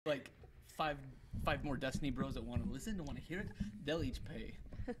like five more Destiny bros that want to listen, don't want to hear it, they'll each pay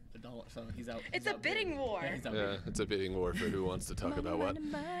 $1. So he's out. It's a bidding war. Yeah, it's a bidding war for who wants to talk about what.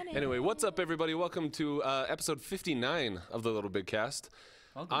 Money. Anyway, what's up, everybody? Welcome to episode 59 of the LittleBigKast.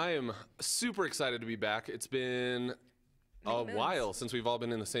 I am super excited to be back. It's been a while since we've all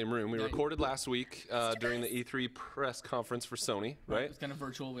been in the same room. We recorded last week during the E3 press conference for Sony, right? It was kind of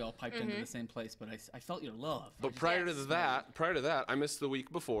virtual. We all piped into the same place, but I felt your love. But prior to that, I missed the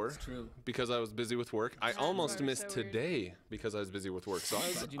week before. It's true. Because I was busy with work. I almost missed today because I was busy with work. So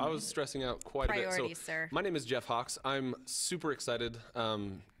I was stressing out quite a bit. Priorities, So sir. my name is Jeff Hawks. I'm super excited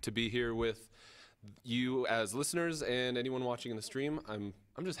to be here with you as listeners and anyone watching in the stream. I'm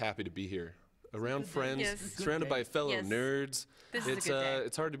just happy to be here. Around friends, surrounded by fellow nerds. This is a good day.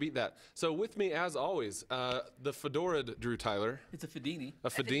 It's hard to beat that. So with me, as always, the Fedora Drew Tyler. It's a Fedini. The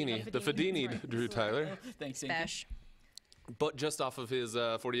Fedini Drew Tyler. Thanks, Bash. But just off of his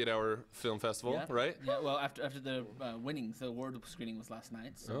 48-hour film festival, right? Yeah, well, after the winnings, the award screening was last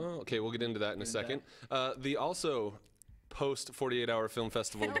night. So. Oh, okay, we'll get into that in a second. The also post 48-hour film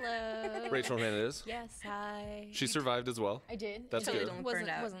festival, Hello. Rachel Hernandez. Yes, hi. She survived as well. I did. That's Totally good. don't burn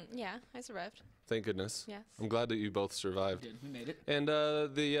out. Yeah, I survived. Thank goodness. Yes. I'm glad that you both survived. We made it. And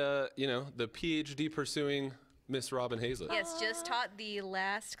the PhD pursuing Miss Robin Hazlett. Yes, just taught the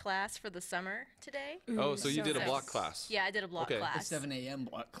last class for the summer today. Oh, so you did a nice. block class. Yeah, I did a block The class. 7 a.m.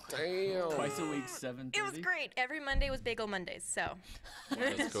 block class. Damn. Twice a week, 7:30. It was great. Every Monday was Bagel Mondays, so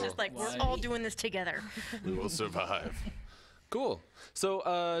it's cool. just like we're Why? all doing this together. We will survive. Cool.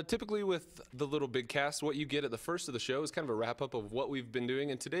 So typically with the LittleBigKast, what you get at the first of the show is kind of a wrap-up of what we've been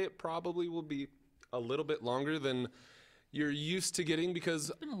doing. And today it probably will be a little bit longer than you're used to getting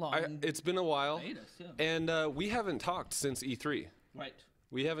because it's been a while. Hiatus, yeah. And we haven't talked since E3. Right.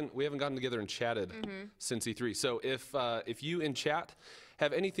 We haven't gotten together and chatted since E3. So if you in chat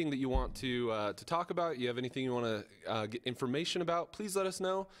have anything that you want to talk about, you have anything you want to get information about, please let us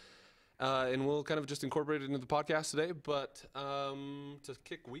know. And we'll kind of just incorporate it into the podcast today. But to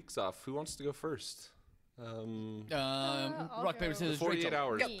kick weeks off, who wants to go first? Rock, paper, scissors, 48 Rachel.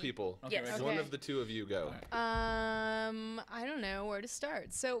 hours, Go. people. Yes. Okay. One of the two of you go. I don't know where to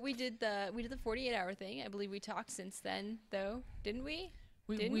start. So we did the 48-hour thing. I believe we talked since then, though, didn't we?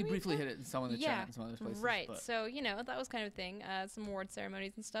 We briefly hit it in some of the chat and some other places. Right. But. So, that was kind of a thing. Some award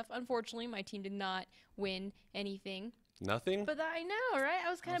ceremonies and stuff. Unfortunately, my team did not win anything. Nothing? But I know, right?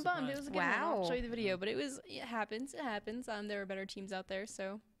 I was kind of bummed. It was a good one. Wow. I'll show you the video. But it happens. It happens. There are better teams out there.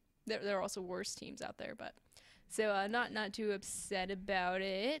 So there are also worse teams out there. But so not too upset about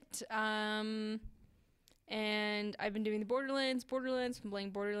it. And I've been doing the Borderlands, been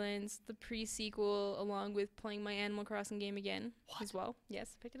playing Borderlands, the pre-sequel, along with playing my Animal Crossing game again as well.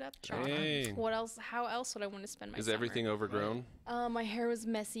 Yes, picked it up. Dang. What else? How else would I want to spend my Is summer? everything overgrown? My hair was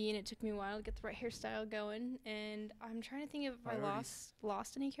messy, and it took me a while to get the right hairstyle going. And I'm trying to think if I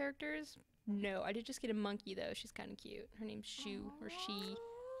lost any characters. No, I did just get a monkey though. She's kind of cute. Her name's Shu or She.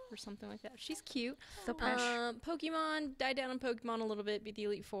 Or something like that. She's cute. So fresh. Pokemon, died down on Pokemon a little bit, beat the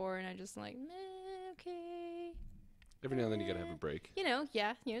Elite Four, and I just like, meh, okay. Every now and then you gotta have a break.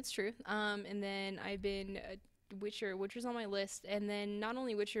 It's true. And then I've been Witcher. Witcher's on my list, and then not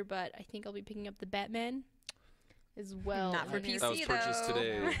only Witcher, but I think I'll be picking up the Batman as well. Not for And PC That was purchased though.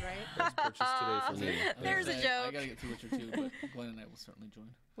 today. Right? That was purchased today for me. There's a joke. I gotta get to Witcher too, but Glenn and I will certainly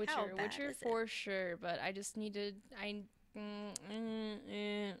join. How bad Witcher is it? for sure, but I just need to.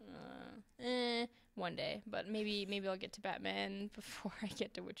 One day, but maybe I'll get to Batman before I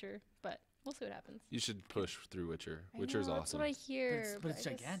get to Witcher, but we'll see what happens. You should push through Witcher. I Witcher's know, awesome. That's what I hear. But it's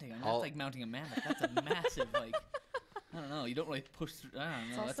I just- gigantic. I mean, I'll- that's like mounting a mammoth. That's a massive, I don't know. You don't really push through. I don't know.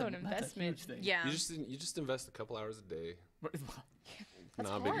 It's That's also a, an that's investment. a huge thing. Yeah. You just invest a couple hours a day. That's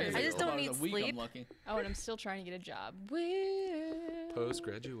Not a big hard. deal. I just don't Hours need a week, sleep. I'm lucky. Oh, and I'm still trying to get a job. Woo!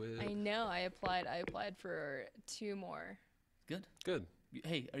 Postgraduate. I know. I applied for 2 more. Good.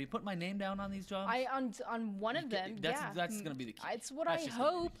 Hey, are you putting my name down on these jobs? On one of them. That's gonna be the key. It's what That's I just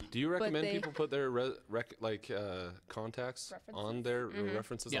gonna be hope. the key. Do you recommend they- people put their contacts on their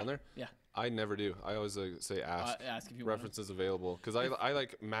references on there? Yeah. I never do. I always say ask Ask if you references available because I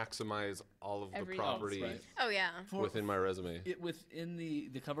like maximize all of the Everything. property Right. Oh yeah. within my resume. Within the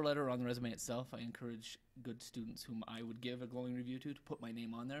cover letter or on the resume itself, I encourage good students whom I would give a glowing review to put my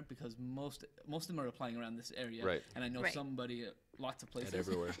name on there because most of them are applying around this area, Right. and I know Right. somebody at lots of places.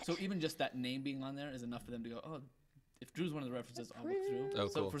 everywhere. So even just that name being on there is enough for them to go, oh, if Drew's one of the references, I'll look through. Oh,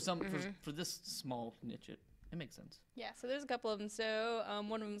 so cool. for for this small niche, It makes sense. Yeah, so there's a couple of them. So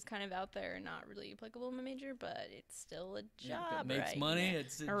one of them's kind of out there, not really applicable in my major, but it's still a job. If it makes right? money, Yeah.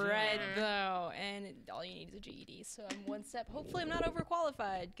 it's a Right, job. though, and all you need is a GED. So I'm one step. Hopefully, I'm not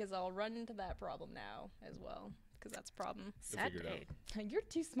overqualified because I'll run into that problem now as well. Because that's a problem. Sad figure it out. day. You're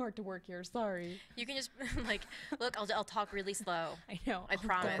too smart to work here. Sorry. You can just like, look, I'll talk really slow. I know. I I'll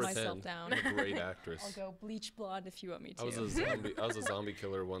promise. dumb myself down. I'm a great actress. I'll go bleach blonde if you want me to. I was a zombie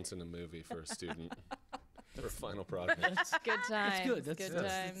killer once in a movie for a student for a final project. That's Good times. That's good. That's good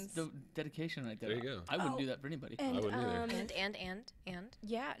that's times. the dedication right there. There you go. I wouldn't Oh, do that for anybody. And, I wouldn't either. And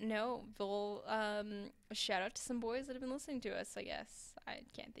Yeah, no, we'll shout out to some boys that have been listening to us, I guess. I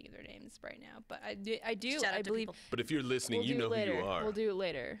can't think of their names right now, but I do, Shout out I to believe. people. But if you're listening, We'll you do know it later. who you are. We'll do it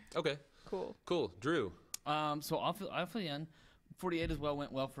later. Okay, Cool. cool. Drew. So off the end, 48 as well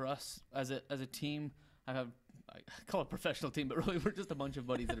went well for us as a team. I call it a professional team, but really we're just a bunch of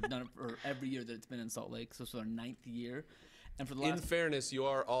buddies that have done it for every year that it's been in Salt Lake. So it's our 9th year, and for the In last fairness, you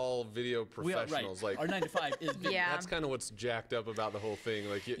are all video we are, professionals. right. Like Our 9 to 5 is video. Yeah. that's kind of what's jacked up about the whole thing.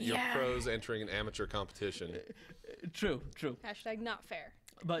 Like you're Yeah. pros entering an amateur competition. True. Hashtag not fair.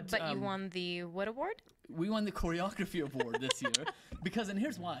 But you won the what award? we won the choreography award this year because, and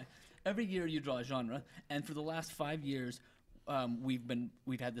here's why. Every year you draw a genre, and for the last 5 years,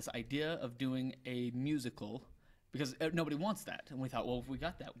 we've had this idea of doing a musical because nobody wants that, and we thought, well, if we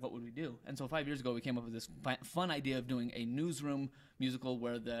got that, what would we do? And so 5 years ago, we came up with this fun idea of doing a newsroom musical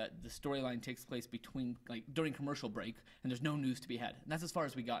where the storyline takes place between during commercial break, and there's no news to be had. And that's as far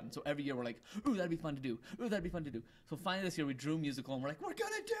as we gotten. So every year we're like, ooh, that'd be fun to do. Ooh, that'd be fun to do. So finally this year we drew a musical, and we're like, we're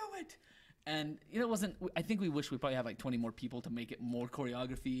gonna do it. And it wasn't. I think we wish we probably had like 20 more people to make it more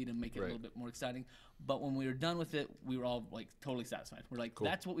choreographed and make it a little bit more exciting. But when we were done with it, we were all like totally satisfied. We're like,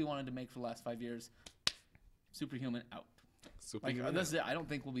 that's what we wanted to make for the last 5 years. Superhuman out. Superhuman That's it. I don't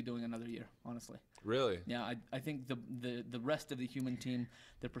think we'll be doing another year, honestly. Really? Yeah, I think the rest of the human team,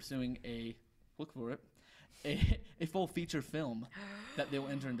 they're pursuing look for it, a full feature film that they will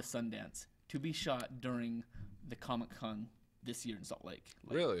enter into Sundance to be shot during the Comic-Con this year in Salt Lake.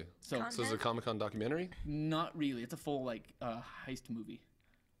 Really? So So it's a Comic-Con documentary? not really. It's a full heist movie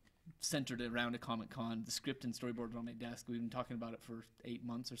centered around a Comic-Con. The script and storyboard are on my desk. We've been talking about it for 8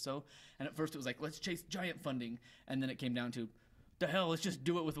 months or so. And at first it was like, let's chase giant funding. And then it came down to, the hell, let's just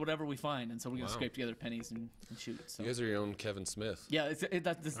do it with whatever we find. And so we're going to scrape together pennies and shoot. So. You guys are your own Kevin Smith. Yeah,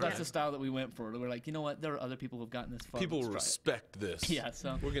 that's the style that we went for. We're like, you know what? There are other people who've gotten this far. People Let's try it. respect this. Yeah,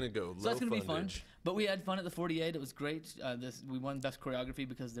 so we're gonna go so low that's gonna be fun. fundage. But we had fun at the 48. It was great. We won best choreography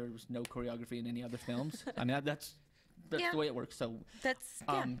because there was no choreography in any other films. I mean, that's Yeah. the way it works. So That's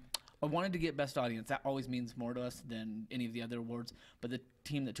I wanted to get best audience. That always means more to us than any of the other awards. But the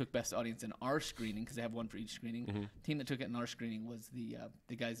team that took best audience in our screening, because they have one for each screening, team that took it in our screening was the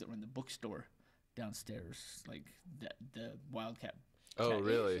guys that were in the bookstore downstairs, like the Wildcat. Oh, Chat.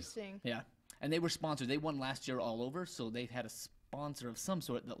 really? Interesting. Yeah, and they were sponsored. They won last year all over, so they had a sponsor of some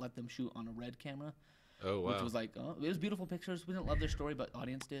sort that let them shoot on a red camera, Oh, wow. which was like, it was beautiful pictures. We didn't love their story, but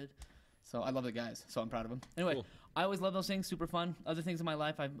audience did. So I love the guys, so I'm proud of them. Anyway, Cool. I always love those things, super fun. Other things in my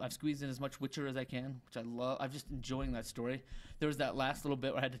life, I've squeezed in as much Witcher as I can, which I love. I'm just enjoying that story. There was that last little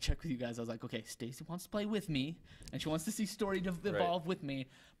bit where I had to check with you guys. I was like, okay, Stacey wants to play with me, and she wants to see story evolve with me,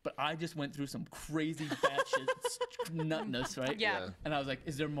 but I just went through some crazy batshit nutness, right? Yeah. And I was like,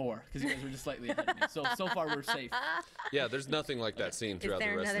 is there more? Because you guys were just slightly ahead of me. So far we're safe. Yeah, there's nothing like that scene throughout the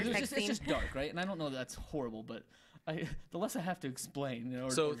there rest of another the It's sex just scene? dark, right? And I don't know that that's horrible, but the less I have to explain. Or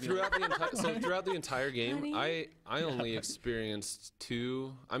So be like, throughout the entire game, I only experienced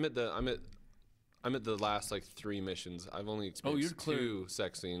 2. I'm at the last like 3 missions. I've only experienced clear. 2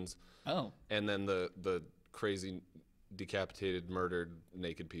 sex scenes, oh, and then the crazy decapitated, murdered,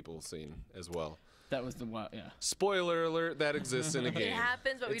 naked people scene as well. that was the one. Yeah. Spoiler alert: that exists in a game. It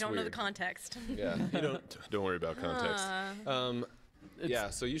happens, but we It's don't know the weird. context. Yeah, you don't worry about context. Yeah,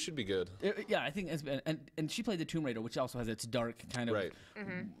 so you should be good. Yeah, I think it's been, and she played the Tomb Raider, which also has its dark kind of Right.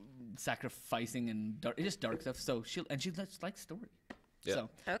 sacrificing and dark, it's just dark stuff. So she likes story. Yeah. So,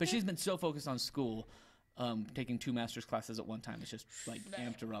 but she's been so focused on school, taking 2 master's classes at one time. It's just like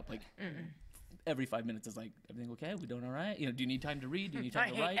amped her up. Like every 5 minutes is like, everything okay? We doing all right? You know, do you need time to read? Do you need time I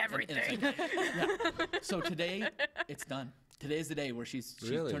to hate write? everything. And it's like, yeah. So today, it's done. Today's the day where she's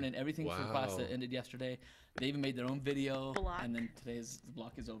Really? turned in everything for class that Wow. ended yesterday. They even made their own video, Block. and then today's the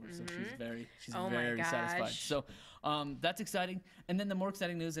block is over. So she's very Oh my very satisfied. gosh. So that's exciting. And then the more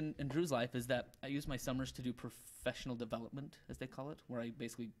exciting news in Drew's life is that I use my summers to do professional development, as they call it, where I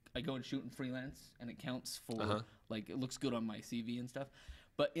go and shoot and freelance, and it counts for like it looks good on my CV and stuff.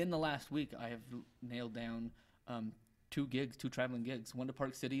 But in the last week, I have nailed down 2 gigs, 2 traveling gigs. One to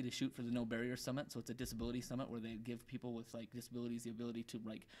Park City to shoot for the No Barrier Summit. So it's a disability summit where they give people with like disabilities the ability to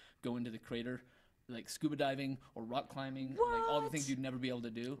like go into the crater, like scuba diving or rock climbing, like all the things you'd never be able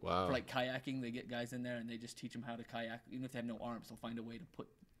to do. Wow. For like kayaking, they get guys in there and they just teach them how to kayak. Even if they have no arms, they'll find a way to put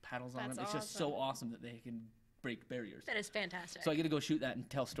paddles on That's them. It's just so awesome that they can break barriers. That is fantastic. So I get to go shoot that and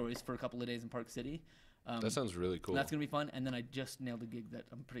tell stories for a couple of days in Park City. That sounds really cool. That's gonna be fun. And then I just nailed a gig that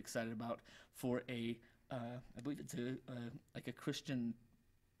I'm pretty excited about for a, I believe it's a like a Christian,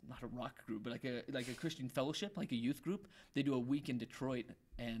 not a rock group, but like a Christian fellowship, like a youth group. They do a week in Detroit,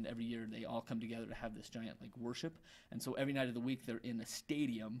 and every year they all come together to have this giant like worship. And so every night of the week they're in a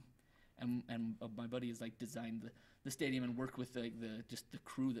stadium, and my buddy has like designed the stadium and worked with the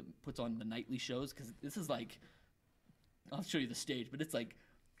crew that puts on the nightly shows, because this is like, I'll show you the stage, but it's like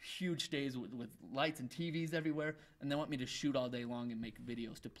huge stage with lights and TVs everywhere, and they want me to shoot all day long and make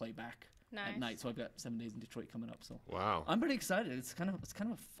videos to play back at night. So I've got 7 days in Detroit coming up. So wow. I'm pretty excited. It's kind of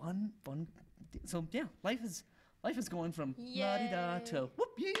a fun. So yeah, life is going from la di da to whoop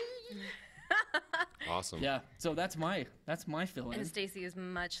yee. Awesome. Yeah. So that's my fill-in. And Stacy is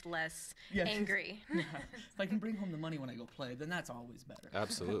much less Yeah, she's- angry. Yeah. If I can bring home the money when I go play, then that's always better.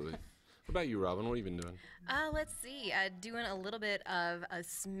 Absolutely. What about you, Robin? What have you been doing? Let's see. Doing a little bit of a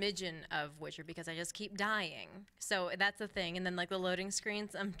smidgen of Witcher because I just keep dying. So that's the thing. And then like the loading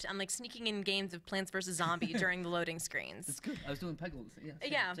screens, I'm like sneaking in games of Plants vs. Zombie during the loading screens. It's good. I was doing Peggle. Yeah.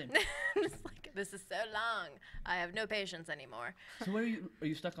 Yeah. Same. It's like, this is so long. I have no patience anymore. So where are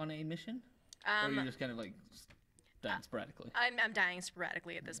you stuck on a mission? Or are you just kind of like dying sporadically? I'm dying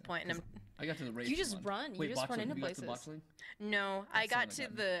sporadically at this point, and I got to the race. You just one. run. You Wait, just run botchling. into You got to places. botchling? no, I got That's to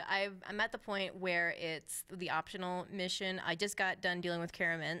not the. I'm at the point where it's the optional mission. I just got done dealing with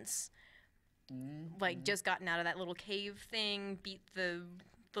Caraments. Like just gotten out of that little cave thing, beat the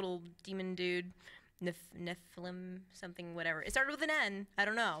little demon dude, Nephilim something, whatever. It started with an N. I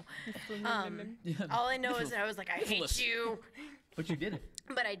don't know. Yeah. All I know is that I was like, I hate you. But you did it.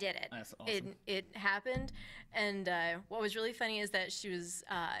 But I did it. That's awesome. It happened, and what was really funny is that she was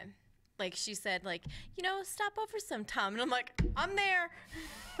like, she said like, stop over sometime, and I'm like, I'm there.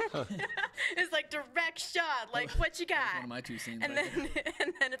 It's like direct shot, like what you got? One of my 2 scenes. And right then there.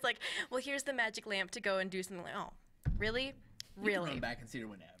 and then it's like, well, here's the magic lamp to go and do something. Like, oh, really, You can really? run back and see her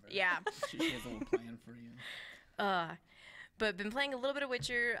whenever. Yeah. She has a little plan for you. But been playing a little bit of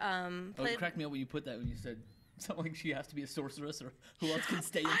Witcher. Oh, Played. it cracked me up when you put that, when you said something like she has to be a sorceress, or who else can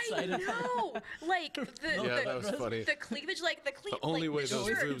stay I inside her. know, like Yeah, that was funny. the cleavage, like the cleavage. The only like, way the those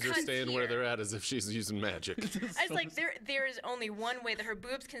shirt boobs are cuts staying where here. they're at is if she's using magic. I was like, there is only one way that her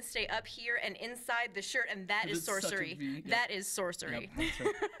boobs can stay up here and inside the shirt, and that is It's such a sorcery. V, yep. That is sorcery. Yep, that's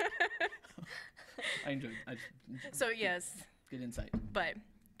right. I enjoyed it. So yes, Good insight. but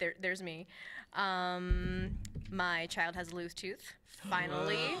there's me. My child has a loose tooth.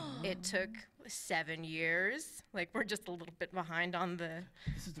 Finally, it took 7 years. Like, we're just a little bit behind on the.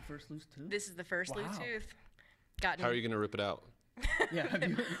 This is the first loose tooth? This is the first loose Wow. tooth. Gotten. How are you going to rip it out? Yeah,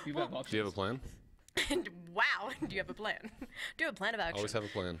 you've got options. Do you have a plan? Wow. Do you have a plan? Do you have a plan of action? Always have a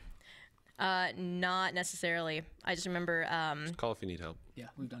plan. Not necessarily. I just remember. Call if you need help. Yeah,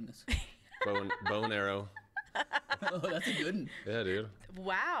 we've done this. Bow and arrow. Oh, that's a good one. Yeah, dude.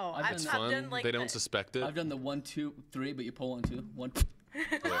 Wow. I've It's done fun. done like They don't suspect it. I've done the 1, 2, 3, but you pull on 2. 1.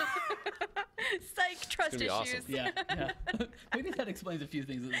 Yeah. psych trust gonna be awesome. issues. Yeah, yeah. Maybe that explains a few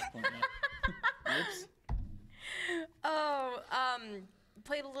things at this point. Yeah. Whoops. Oh,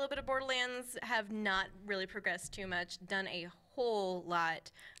 played a little bit of Borderlands. Have not really progressed too much. Done a whole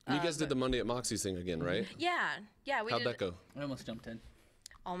lot. And you guys did the Monday at Moxie's thing again, right? Yeah, we How'd did. that go? I almost jumped in.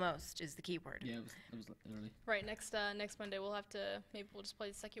 Almost is the key word. Yeah, it was early. Right, next Monday we'll have to, maybe we'll just play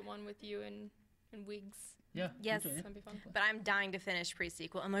the second one with you and Wigs. Yeah. Yes. enjoyed it. That'd be fun. But I'm dying to finish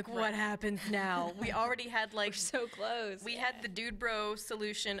pre-sequel. I'm like, what happens now? We already had like We're so close. we had the dude bro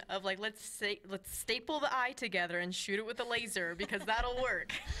solution of like let's staple the eye together and shoot it with a laser because that'll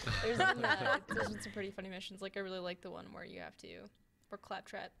work. There's been some pretty funny missions. Like I really like the one where you have to, or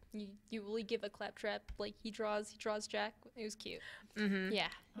Claptrap. You really give a Claptrap, like he draws Jack. It was cute. Mm-hmm. Yeah.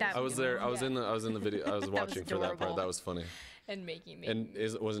 That I was there. I was Yeah. in the video. I was watching for that part. adorable. That was funny. And making And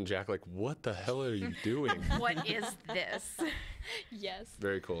wasn't Jack like, "What the hell are you doing?" What is this? yes.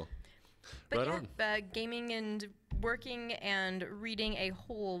 Very cool. But Right yeah, on. gaming and working and reading a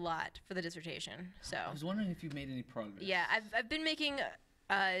whole lot for the dissertation. So I was wondering if you made any progress. yeah, I've been making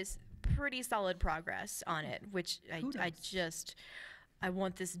pretty solid progress on it, which I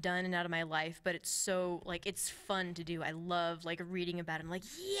want this done and out of my life, but it's so like it's fun to do. I love like reading about it. I'm like,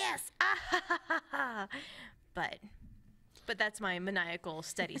 yes, ah, ha, ha, ha, ha. But that's my maniacal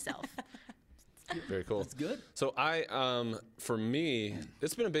steady self. Very cool. That's good. So for me,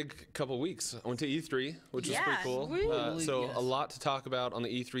 it's been a big couple weeks. I went to E3, which was pretty cool. So Yes. a lot to talk about on the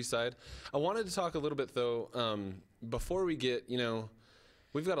E3 side. I wanted to talk a little bit though, before we get,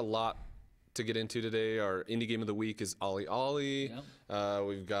 we've got a lot to get into today. Our indie game of the week is Ollie Ollie. Yep.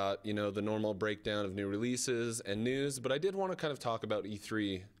 We've got, the normal breakdown of new releases and news, but I did want to kind of talk about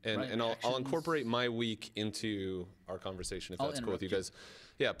E3 and I'll incorporate my week into our conversation if that's cool with you guys.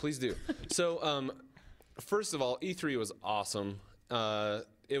 Yeah, please do. So, first of all, E3 was awesome.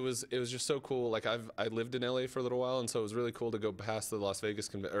 It was just so cool. Like I lived in LA for a little while, and so it was really cool to go past the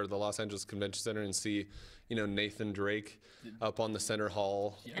the Los Angeles Convention Center and see, Nathan Drake up on the center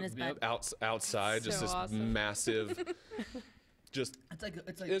hall And his bud. outside, just So this awesome. massive. Just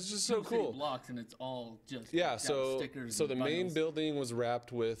It's just so two city cool. blocks, and it's all just yeah. got So stickers the and main bundles. building was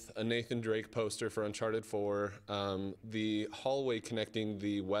wrapped with a Nathan Drake poster for Uncharted 4. The hallway connecting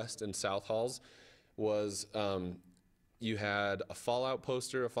the west and south halls was you had a Fallout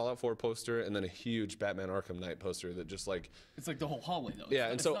poster, a Fallout 4 poster, and then a huge Batman Arkham Knight poster that just like. It's like the whole hallway though. Yeah,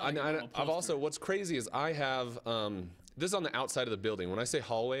 and It's so not like a little I've also, poster. what's crazy is I have, this is on the outside of the building. When I say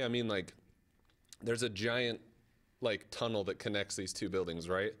hallway, I mean like there's a giant like tunnel that connects these two buildings,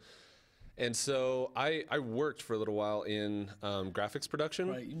 right? And so I worked for a little while in graphics production.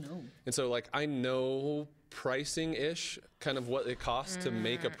 Right, And so like I know pricing-ish, kind of what it costs to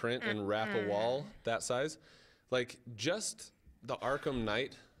make a print and wrap a wall that size. Like just the Arkham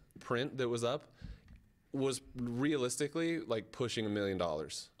Knight print that was up was realistically like pushing $1 million.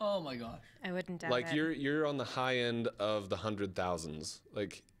 Oh my gosh. I wouldn't doubt Like it. you're on the high end of the 100,000s.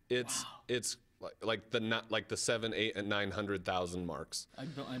 Like it's like the 7, 8, and 900,000 marks. I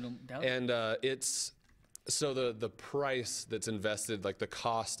don't doubt it. And it's so the price that's invested, like the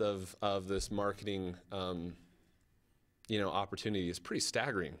cost of this marketing, opportunity is pretty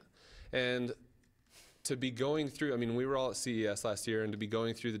staggering. And to be going through, I mean, we were all at CES last year, and to be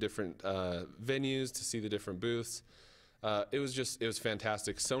going through the different venues, to see the different booths, it was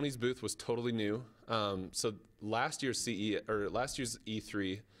fantastic. Sony's booth was totally new. So last year's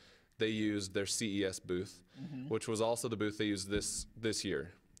E3, they used their CES booth, which was also the booth they used this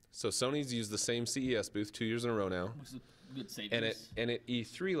year. So Sony's used the same CES booth 2 years in a row now. Which is a good savings. And at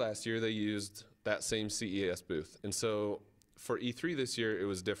E3 last year, they used that same CES booth. And so for E3 this year, it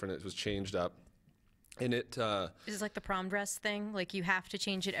was different. It was changed up. And it Is this like the prom dress thing? Like you have to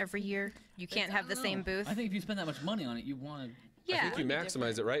change it every year? You can't have the same No. booth? I think if you spend that much money on it, you want to. Yeah. I think you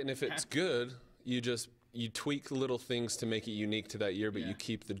maximize it, right? And if it's good, you tweak little things to make it unique to that year, but you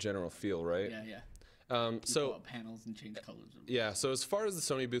keep the general feel, right? Yeah. So Pull out panels and change colors. yeah, so as far as the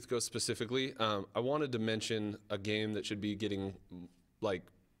Sony booth goes specifically, I wanted to mention a game that should be getting like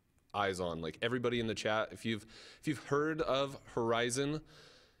eyes on. Like everybody in the chat, if you've heard of Horizon,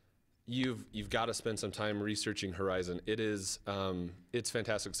 you've got to spend some time researching Horizon. It is it's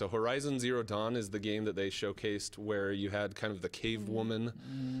fantastic. So Horizon Zero Dawn is the game that they showcased where you had kind of the cave woman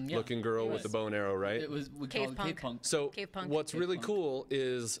looking girl with the bow and arrow, right? It was we Cave call it punk. cave punk. So Cave punk. what's really punk. cool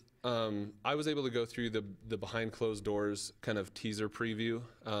is I was able to go through the behind closed doors kind of teaser preview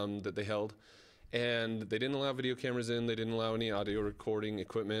that they held, and they didn't allow video cameras in. They didn't allow any audio recording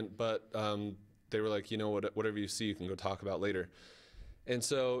equipment, but they were like, whatever you see, you can go talk about later. And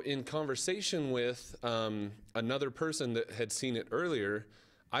so in conversation with another person that had seen it earlier,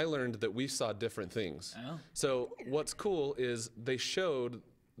 I learned that we saw different things. Oh. So what's cool is they showed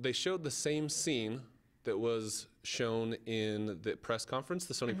the same scene that was shown in the press conference,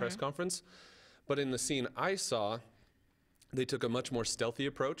 the Sony press conference, but in the scene I saw, they took a much more stealthy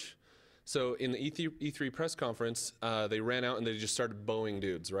approach. So in the E3 press conference, they ran out and they just started bowing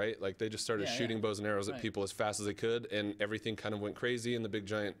dudes, right? Like they just started shooting bows and arrows at people as fast as they could, and everything kind of went crazy, and the big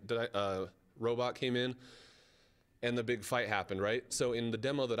giant robot came in, and the big fight happened, right? So in the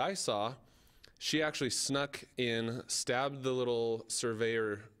demo that I saw, she actually snuck in, stabbed the little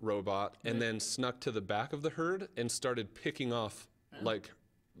surveyor robot, and then snuck to the back of the herd and started picking off like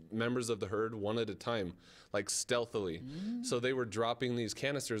members of the herd one at a time, like stealthily. So they were dropping these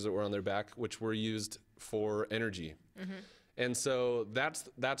canisters that were on their back, which were used for energy. And so that's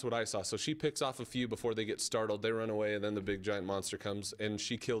what I saw. So she picks off a few before they get startled. They run away, and then the big giant monster comes, and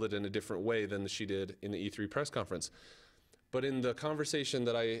she killed it in a different way than she did in the E3 press conference. But in the conversation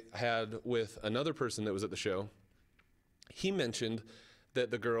that I had with another person that was at the show, he mentioned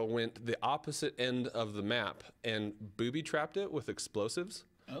that the girl went the opposite end of the map and booby-trapped it with explosives.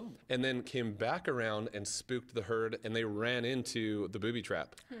 Oh. And then came back around and spooked the herd, and they ran into the booby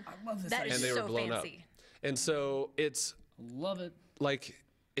trap. I love this That idea. is And they were so blown fancy. up. And so it's Love it. like,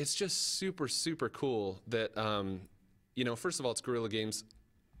 it's just super, super cool that, first of all, it's Guerrilla Games.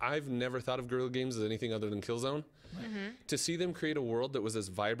 I've never thought of Guerrilla Games as anything other than Killzone. To see them create a world that was as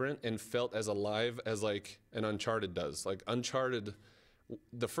vibrant and felt as alive as like an Uncharted does. Like Uncharted,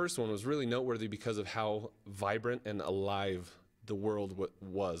 the first one was really noteworthy because of how vibrant and alive the world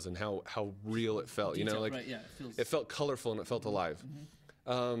was and how real it felt. You know, like right, yeah, it felt colorful and it felt alive.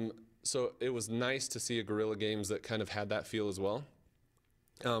 So it was nice to see a Guerrilla Games that kind of had that feel as well.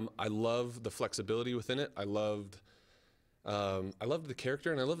 I love the flexibility within it. I loved the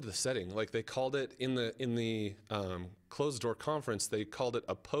character and I loved the setting. Like they called it in the closed door conference, they called it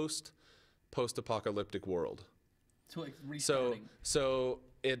a post-apocalyptic world. So like restarting. So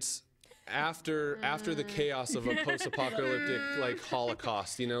it's after the chaos of a post-apocalyptic like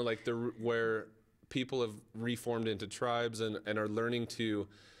Holocaust, you know, like where people have reformed into tribes and are learning to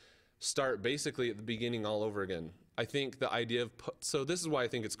start basically at the beginning all over again. I think the idea of so this is why I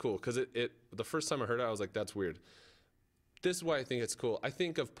think it's cool, because it the first time I heard it I was like, that's weird. This is why I think it's cool. I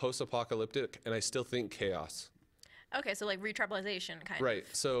think of post-apocalyptic and I still think chaos. Okay, so like re-tribalization kind of. Right.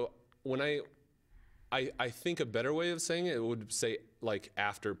 So when I think a better way of saying it would say like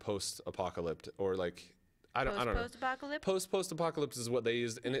after post-apocalypse, or like I don't know. Post-apocalypse? Post-apocalypse is what they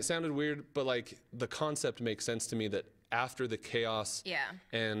used, and it sounded weird, but like the concept makes sense to me that after the chaos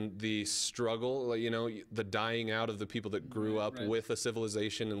and the struggle, like, you know, the dying out of the people that grew up with a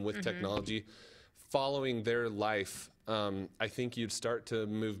civilization and with technology, following their life, I think you'd start to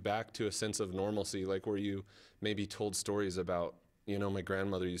move back to a sense of normalcy, like where you maybe told stories about, you know, my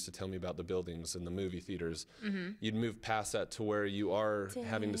grandmother used to tell me about the buildings and the movie theaters. You'd move past that to where you are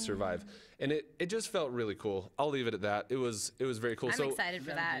having to survive. And it just felt really cool. I'll leave it at that. It was very cool. I'm excited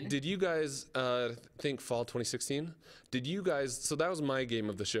for that. Did you guys think fall 2016? Did you guys, so that was my game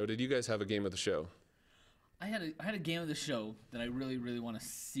of the show. Did you guys have a game of the show? I had a game of the show that I really, really want to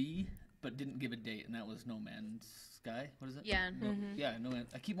see, but didn't give a date, and that was No Man's Sky. What is it? Yeah. Yeah, No Man.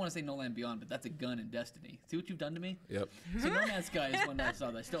 I keep wanting to say No Land Beyond, but that's a gun in Destiny. See what you've done to me? Yep. So No Man's Sky is one that I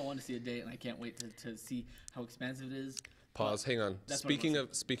saw that I still want to see a date, and I can't wait to see how expansive it is. Pause, hang on. Speaking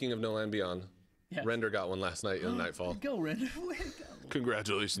of No Land Beyond, Render got one last night in Nightfall. Go, Render. Way to go.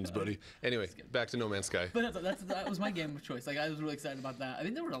 Congratulations, buddy. Anyway, back to No Man's Sky. But that was my game of choice. Like, I was really excited about that. I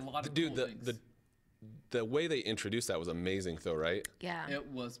think there were a lot of cool things. The way they introduced that was amazing, though, right? Yeah. It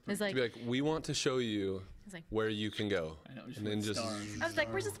was It's To like, be like, we want to show you like, where you can go. I know, and then just I was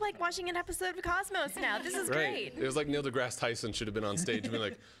like, we're just like watching an episode of Cosmos now. This is great. It was like Neil deGrasse Tyson should have been on stage and been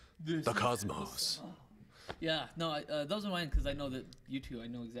like, the Cosmos. Yeah, no, those are mine because I know that you two, I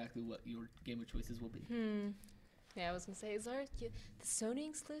know exactly what your game of choices will be. Yeah, I was gonna say, is our the Sony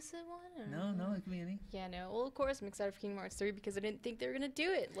exclusive one? No, it can be any. Yeah, no. Well, of course, I'm excited for Kingdom Hearts 3 because I didn't think they were gonna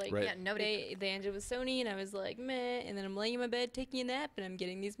do it. Like, Right. Yeah, nobody. they ended with Sony, and I was like, meh. And then I'm laying in my bed taking a nap, and I'm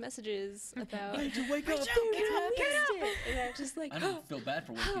getting these messages about. Just wake up. Get up! And I'm just like, I don't feel bad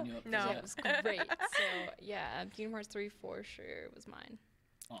for waking you up. No. Yeah, it was great. So yeah, Kingdom Hearts 3 for sure was mine.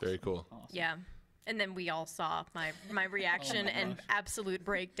 Awesome. Very cool. Awesome. Yeah. And then we all saw my reaction my and gosh. absolute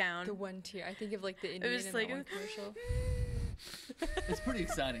breakdown. The one tier. I think of like the Indian was in like that one commercial. It's pretty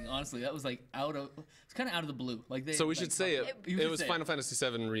exciting, honestly. That was like it's kind of out of the blue. Like they. So we should say it. You It should was say Final Fantasy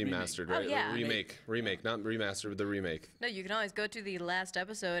VII remastered, right? yeah. Remake, not remastered, but the remake. No, you can always go to the last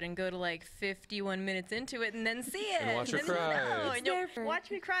episode and go to like 51 minutes into it and then see it. And watch her then you'll cry. know, It's and you'll there for- watch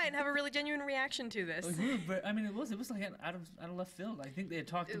me cry and have a really genuine reaction to this. Like, I mean, it was like out of left field. I think they had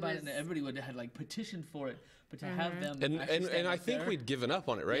talked It about it, and was- everybody would had like petitioned for it, but to have them And actually stand I up think there, we'd given up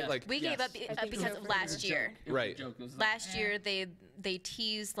on it, right? Yeah. Like We gave up Yes. I think because so of for last It year. was Right. a joke. It was like, Last year they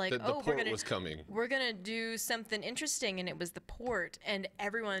teased like, the oh, port we're gonna was coming. we're gonna do something interesting, and it was the port, and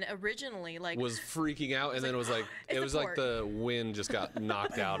everyone originally like Was freaking out, and then it was like It's it the was like port. the wind just got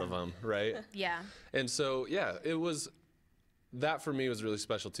knocked out of them, right? yeah. And so yeah, it was. That for me was really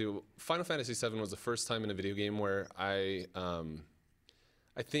special too. Final Fantasy VII was the first time in a video game where I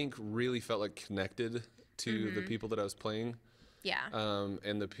think really felt like connected to the people that I was playing. Yeah.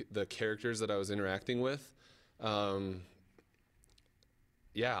 And the characters that I was interacting with.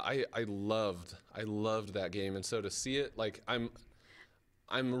 Yeah, I loved that game, and so to see it, like I'm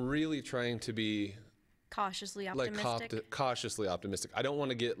really trying to be Cautiously like optimistic. cautiously optimistic. I don't want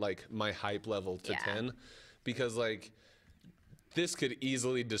to get like my hype level to Yeah. 10, because like this could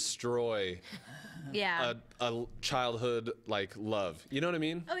easily destroy yeah. a childhood like love. You know what I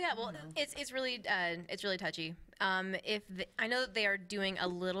mean? Oh yeah, well, it's really touchy. I know that they are doing a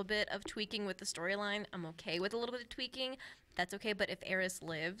little bit of tweaking with the storyline. I'm okay with a little bit of tweaking. that's okay. But if Eris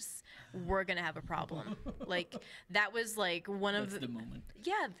lives, we're gonna have a problem. Like that was like one of the moment.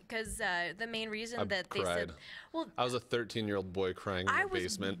 Yeah, because the main reason that they cried. said, well, I was a 13-year-old boy crying in I the was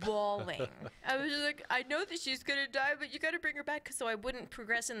basement. bawling. I was just like, I know that she's gonna die, but you got to bring her back, so I wouldn't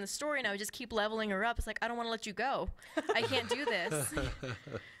progress in the story, and I would just keep leveling her up. It's like I don't want to let you go. I can't do this.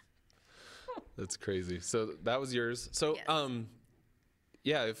 That's crazy. So that was yours. So Yes.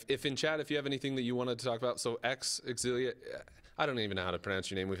 yeah, if in chat, if you have anything that you wanted to talk about, so Exilia, I don't even know how to pronounce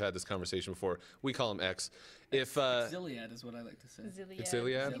your name. We've had this conversation before. We call him X. If Ziliad is what I like to say.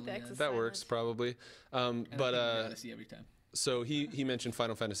 Exiliad? I think the X is that works silent. probably. And I think Odyssey every time. So he mentioned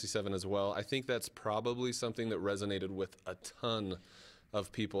Final Fantasy VII as well. I think that's probably something that resonated with a ton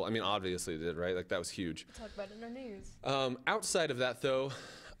of people. I mean, obviously it did, right? Like that was huge. Talk about it in our news. Outside of that, though,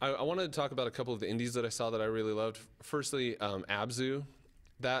 I wanted to talk about a couple of the indies that I saw that I really loved. Firstly, Abzu.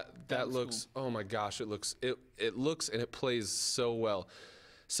 That looks cool. Oh my gosh, it looks and it plays so well.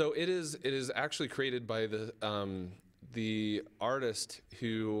 So it is actually created by the artist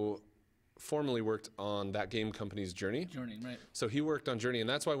who formerly worked on that game company's Journey. Journey, right? So he worked on Journey, and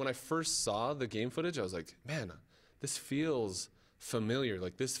that's why when I first saw the game footage, I was like, man, this feels familiar.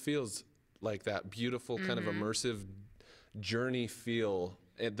 Like this feels like that beautiful kind of immersive Journey feel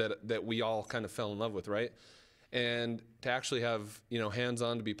that we all kind of fell in love with, right? And to actually have, you know,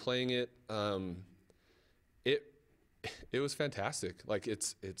 hands-on to be playing it, it was fantastic. Like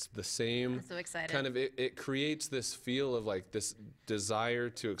it's the same I'm so excited. kind of, it creates this feel of like this desire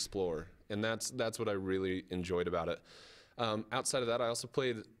to explore. And that's what I really enjoyed about it. Outside of that, I also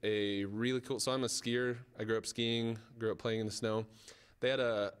played a really cool, so I'm a skier. I grew up skiing, grew up playing in the snow. They had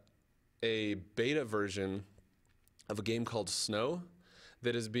a beta version of a game called Snow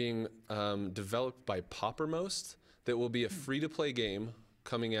that is being developed by Poppermost that will be a free-to-play game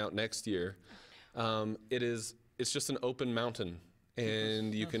coming out next year. It's just an open mountain,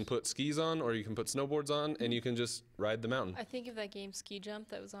 and you can put skis on or you can put snowboards on, and you can just ride the mountain. I think of that game Ski Jump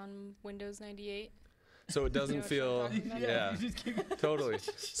that was on Windows 98. So it doesn't You know feel, what I'm talking yeah, You just keep- totally.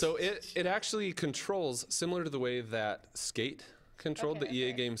 So it actually controls similar to the way that Skate controlled, Okay, the EA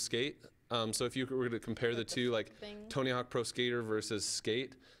okay. game Skate. So if you were to compare the two, like thing. Tony Hawk Pro Skater versus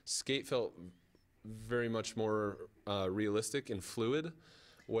Skate, Skate felt very much more realistic and fluid,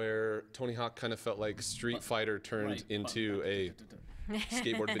 where Tony Hawk kind of felt like Street Fighter turned Right. into a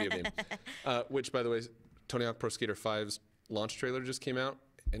skateboard video game. Which, by the way, Tony Hawk Pro Skater 5's launch trailer just came out,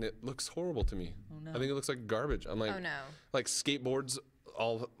 and it looks horrible to me. Oh, no. I think it looks like garbage. I'm like, Oh no. like skateboards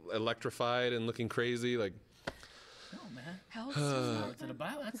all electrified and looking crazy, like. No, man. How What's it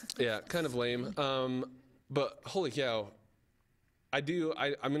about? That's Yeah, kind of lame. But holy cow, I'm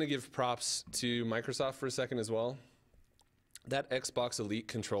gonna give props to Microsoft for a second as well. That Xbox Elite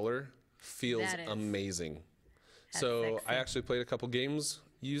controller feels That is- amazing. That's So sexy. I actually played a couple games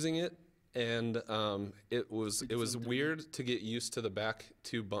using it, and it was weird to get used to the back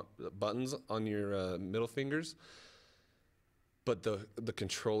two buttons on your middle fingers. But the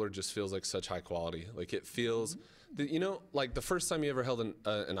controller just feels like such high quality. Like it feels, you know, like the first time you ever held an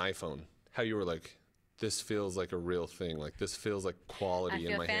iPhone, how you were like, this feels like a real thing. Like this feels like I quality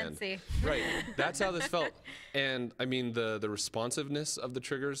in feel my fancy. hand. Right. That's how this felt. And I mean, the responsiveness of the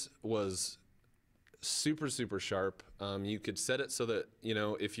triggers was super, super sharp. You could set it so that, you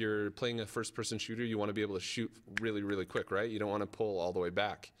know, if you're playing a first-person shooter, you want to be able to shoot really, really quick, right? You don't want to pull all the way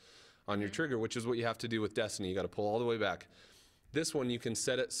back on your trigger, which is what you have to do with Destiny. You got to pull all the way back. This one, you can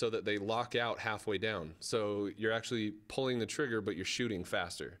set it so that they lock out halfway down. So you're actually pulling the trigger, but you're shooting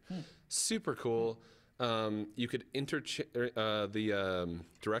faster. Super cool. You could the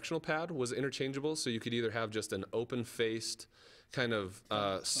directional pad was interchangeable, so you could either have just an open-faced kind of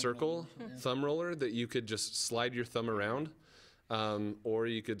circle thumb roller that you could just slide your thumb around, or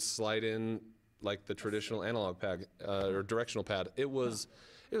you could slide in like the traditional analog pad or directional pad. It was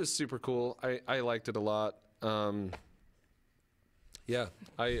super cool. I liked it a lot. Yeah,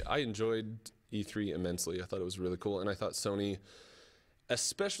 I enjoyed E3 immensely. I thought it was really cool, and I thought Sony,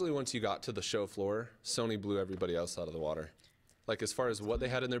 especially once you got to the show floor, Sony blew everybody else out of the water. Like as far as what they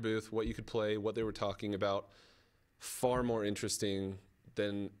had in their booth, what you could play, what they were talking about, far more interesting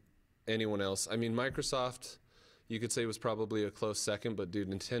than anyone else. I mean, Microsoft, you could say was probably a close second, but dude,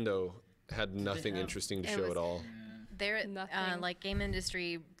 Nintendo had nothing have- interesting to It show was- at all. There, Nothing. like Game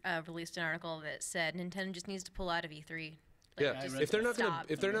Industry released an article that said Nintendo just needs to pull out of E3. Yeah, I just read if they're not gonna stop.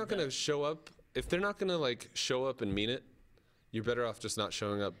 if they're not gonna show up, if they're not gonna like show up and mean it, you're better off just not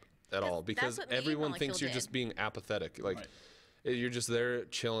showing up at all, That's because what Media everyone Molecule thinks you're did. just being apathetic. Like Right. you're just there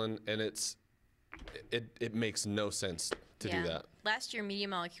chilling, and it makes no sense to do that. Last year, Media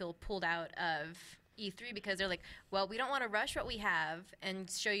Molecule pulled out of E3 because they're like, well, we don't want to rush what we have and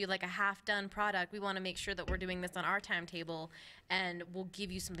show you like a half-done product. We want to make sure that we're doing this on our timetable, and we'll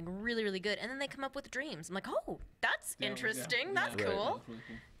give you something really, really good. And then they come up with dreams. I'm like, oh, that's interesting. That's Right. cool.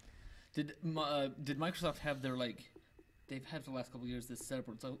 Did Microsoft have their they've had for the last couple of years this setup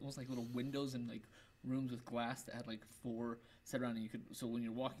where it's almost like little windows and like rooms with glass that had like 4 set around, and so when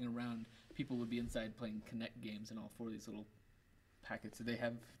you're walking around, people would be inside playing Connect games and all 4 of these little packets. Did they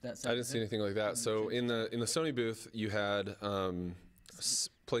have that set? I didn't see anything like that. So in the Sony booth, you had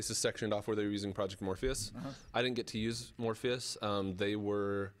places sectioned off where they were using Project Morpheus. I didn't get to use Morpheus.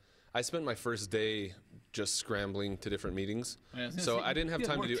 I spent my first day just scrambling to different meetings. So I didn't have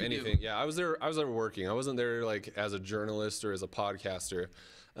time to do anything. Yeah, I was there working. I wasn't there like as a journalist or as a podcaster.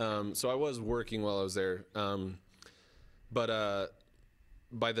 So I was working while I was there. But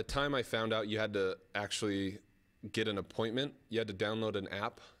by the time I found out you had to actually get an appointment, you had to download an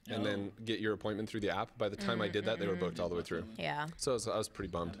app and then get your appointment through the app. By the time I did that, they were booked all the way through. Yeah. So I was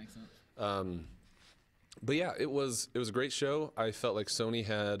pretty bummed. That makes sense. But yeah, it was a great show. I felt like Sony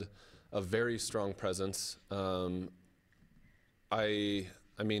had a very strong presence. I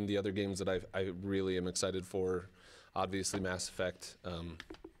mean, the other games that I really am excited for, obviously Mass Effect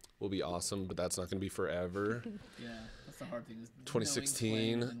will be awesome, but that's not going to be forever. Yeah, that's the hard thing. Is 2016.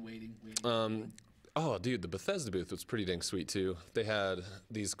 knowing, playing, and then waiting. Oh, dude, the Bethesda booth was pretty dang sweet too. They had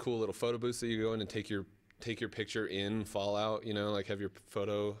these cool little photo booths that you go in and take your picture in Fallout, like have your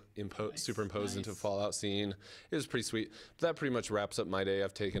photo superimposed into a Fallout scene. It was pretty sweet. But that pretty much wraps up my day.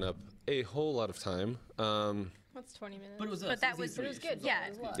 I've taken up a whole lot of time. What's 20 minutes? But it was us. But that was E3. good. Yeah.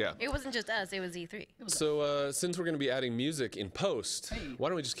 Yeah. It wasn't just us. It was E3. So since we're going to be adding music in post, Hey. why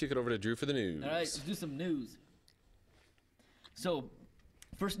don't we just kick it over to Drew for the news? All right, let's do some news. So,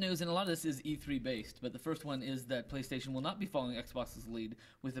 first news, and a lot of this is E3 based, but the first one is that PlayStation will not be following Xbox's lead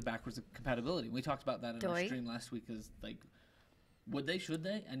with the backwards compatibility. We talked about that in our stream last week. Is like, would they? Should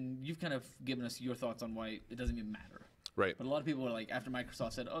they? And you've kind of given us your thoughts on why it doesn't even matter. Right. But a lot of people were like, after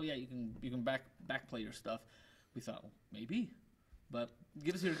Microsoft said, "Oh yeah, you can backplay your stuff," we thought, well, maybe. But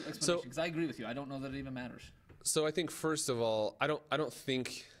give us your explanation, because I agree with you. I don't know that it even matters. So I think first of all, I don't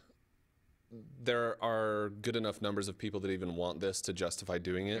think there are good enough numbers of people that even want this to justify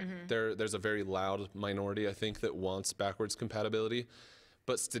doing it. There's a very loud minority, I think, that wants backwards compatibility.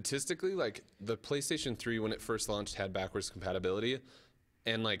 But statistically, like the PlayStation 3 when it first launched had backwards compatibility,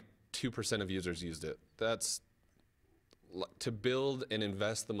 and like 2% of users used it. That's to build and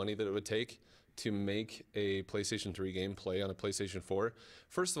invest the money that it would take to make a PlayStation 3 game play on a PlayStation 4.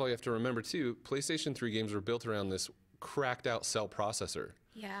 First of all, you have to remember too, PlayStation 3 games were built around this cracked out cell processor.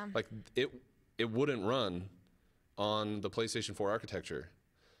 Yeah. Like it wouldn't run on the PlayStation 4 architecture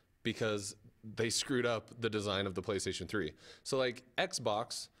because they screwed up the design of the PlayStation 3. So like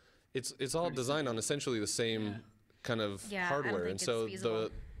Xbox, it's all designed on essentially the same kind of hardware, and so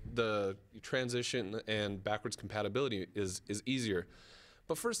the transition and backwards compatibility is easier.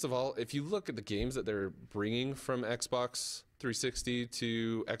 But first of all, if you look at the games that they're bringing from Xbox 360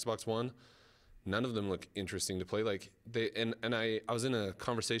 to Xbox One, none of them look interesting to play. Like I was in a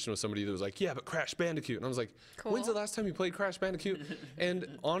conversation with somebody that was like, "Yeah, but Crash Bandicoot," and I was like, cool. "When's the last time you played Crash Bandicoot?"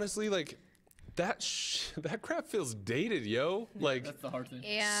 And honestly, like that crap feels dated, yo. Like That's the hard thing.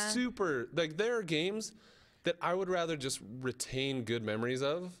 Yeah. super. Like there are games that I would rather just retain good memories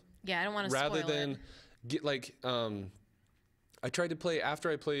of. Yeah, I don't want to rather spoil than it. get like I tried to play after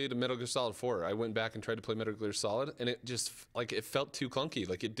I played Metal Gear Solid 4. I went back and tried to play Metal Gear Solid, and it just like it felt too clunky.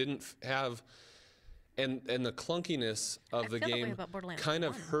 Like it didn't have, and the clunkiness of the game kind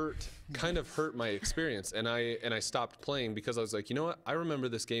of hurt my experience, and I stopped playing because I was like, you know what? I remember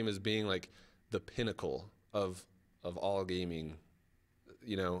this game as being like the pinnacle of all gaming,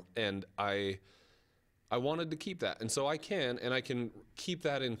 and I wanted to keep that, and so I can keep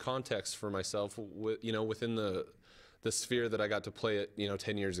that in context for myself, within the sphere that I got to play it,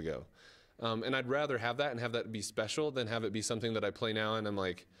 10 years ago. And I'd rather have that and have that be special than have it be something that I play now and I'm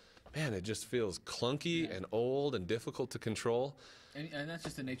like, man, it just feels clunky and old and difficult to control. And that's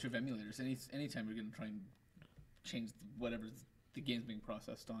just the nature of emulators. Anytime you're going to try and change whatever the game's being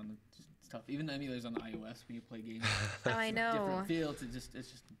processed on, it's tough. Even the emulators on the iOS when you play games. Oh, I know. Different feel. It's just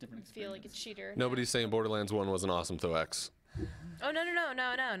a different experience. Feel like it's cheater. Nobody's saying Borderlands 1 wasn't awesome, though, X. Oh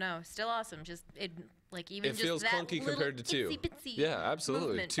no! Still awesome. Just it It feels clunky compared to 2. Yeah,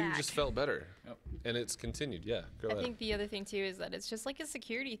 absolutely. 2 just felt better. Yep. And it's continued. Yeah, go ahead. I think the other thing too is that it's just like a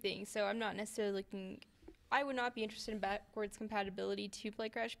security thing. So I'm not necessarily looking. I would not be interested in backwards compatibility to play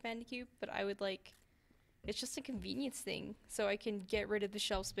Crash Bandicoot, but I would like. It's just a convenience thing, so I can get rid of the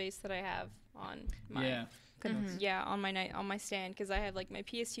shelf space that I have on my Yeah, on my stand, because I have like my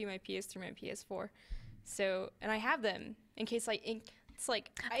PS2, my PS3, my PS4. So, and I have them in case it's like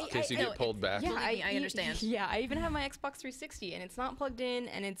In case you get pulled back. Yeah, Believe me, I understand. Yeah, I even have my Xbox 360, and it's not plugged in,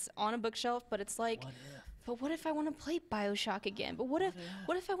 and it's on a bookshelf. But it's like, but what if I want to play BioShock again? But what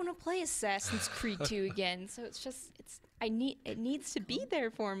if I want to play Assassin's Creed 2 again? So it needs to be there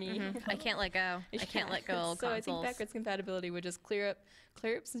for me. I can't let go. I can't let go of So consoles. I think backwards compatibility would just clear up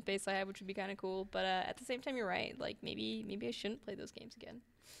some space I have, which would be kind of cool. But at the same time, you're right. Like maybe I shouldn't play those games again.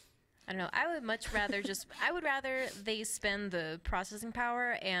 I don't know. I would much rather I would rather they spend the processing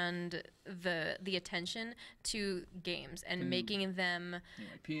power and the attention to games and making them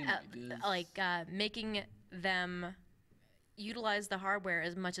making them utilize the hardware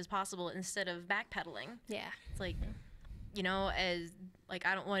as much as possible instead of backpedaling. Yeah. It's like, as like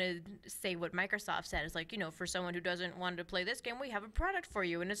I don't want to say what Microsoft said. It's like, for someone who doesn't want to play this game, we have a product for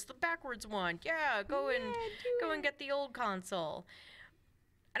you, and it's the backwards one. Yeah, go and get the old console.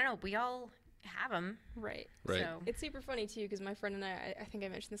 I don't know. We all have them. Right. Right. So. It's super funny, too, because my friend and I think I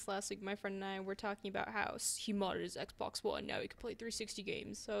mentioned this last week, my friend and I were talking about how he modded his Xbox One. Now he can play 360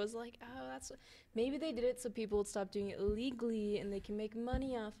 games. So I was like, maybe they did it so people would stop doing it illegally and they can make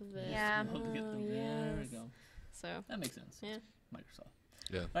money off of it. Yeah. There we go. So That makes sense. Yeah. Microsoft.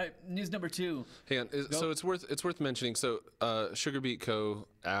 Yeah. All right, news number 2. Hang on. So it's worth mentioning. So Sugar Beet Co.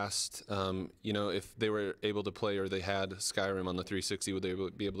 asked, if they were able to play or they had Skyrim on the 360, would they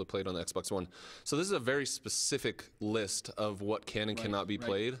be able to play it on the Xbox One? So this is a very specific list of what can and cannot be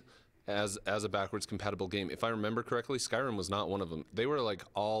played as a backwards compatible game. If I remember correctly, Skyrim was not one of them. They were like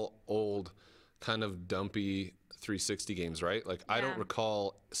all old, kind of dumpy 360 games, right? Like I don't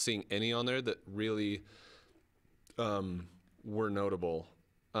recall seeing any on there that really were notable.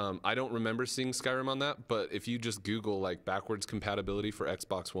 I don't remember seeing Skyrim on that, but if you just Google like backwards compatibility for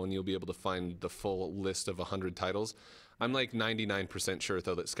Xbox One, you'll be able to find the full list of 100 titles. I'm like 99% sure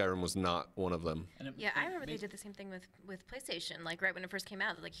though that Skyrim was not one of them. Yeah, I remember they did the same thing with PlayStation. Like right when it first came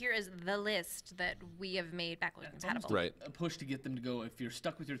out, like here is the list that we have made backwards compatible. Right. A push to get them to go. If you're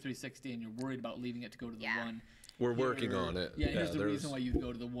stuck with your 360 and you're worried about leaving it to go to the one. We're working on it. Yeah, here's the reason why you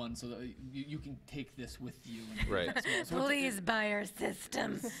go to the one, so that you can take this with you. Right. So please buy our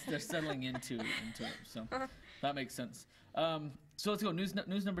systems. They're settling into it, so that makes sense. So let's go. News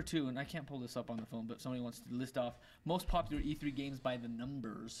number 2, and I can't pull this up on the phone, but somebody wants to list off most popular E3 games by the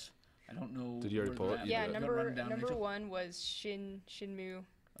numbers. I don't know. Did you already pull it? Yeah, You number 1 was Shenmue.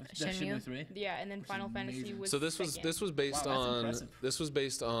 That's Shenmue 3. Yeah, and then Final Fantasy was. So this was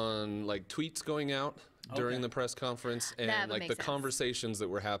based on like tweets going out during the press conference and That would like make the sense. conversations that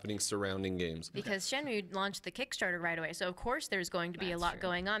were happening surrounding games. Because Shenmue launched the Kickstarter right away, so of course there's going to be a lot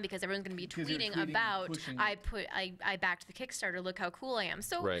going on because everyone's going to be Because you're tweeting tweeting and about pushing. I backed the Kickstarter. Look how cool I am.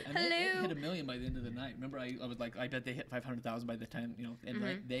 So Right. And it hello. hit 1 million by the end of the night. Remember, I was like, I bet they hit 500,000 by the time, and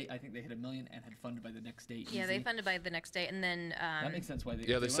I think they hit 1 million and had funded by the next day. Yeah, they easy. funded by the next day, and then That makes sense why they.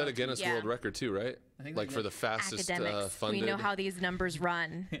 Yeah, they set a went out Guinness Yeah. World Record too, right? I think Like they for did. the fastest academics. funded. We know how these numbers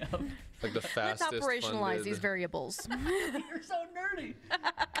run. to- like the Let's fastest operationalize funded. these variables. You're so nerdy.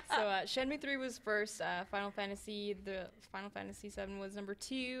 So Shenmue 3 was first. Final Fantasy 7 was number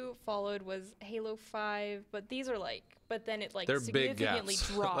 2. Followed was Halo 5. But these are but then it They're big significantly gaps.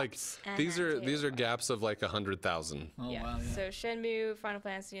 drops. like And these are Halo these are 5. gaps of like 100,000. Oh Yeah. wow. Yeah. So Shenmue, Final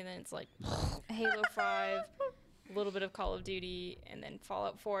Fantasy, and then it's like Halo 5, a little bit of Call of Duty, and then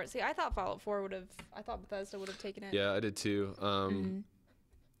Fallout 4. See, I thought Bethesda would have taken it. Yeah, I did too.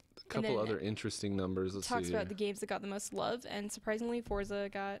 A couple then other interesting numbers. Let's Talks see. about the games that got the most love, and surprisingly, Forza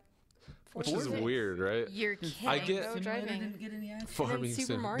got. Which is Forza. weird, right? You're kidding. I get- No Simulator driving. didn't get any action. Farming Super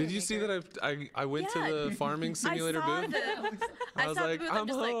sim. Mario Did you see Maker. that I went Yeah. to the farming simulator I saw booth? I was saw like, the booth. I'm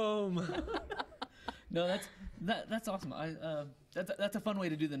just like, home. No, that's awesome. That's a fun way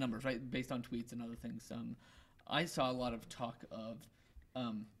to do the numbers, right? Based on tweets and other things. I saw a lot of talk of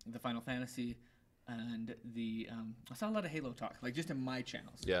the Final Fantasy and I saw a lot of Halo talk, like just in my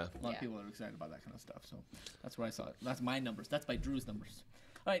channels. Yeah. A lot of people are excited about that kind of stuff. So that's where I saw it. That's my numbers. That's by Drew's numbers.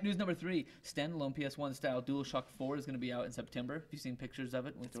 All right, news number 3. Standalone PS1 style DualShock 4 is going to be out in September. Have you seen pictures of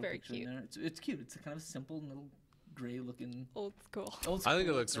it? We'll throw a very picture in cute. there. It's cute. It's a kind of simple little gray looking Old school. old I think it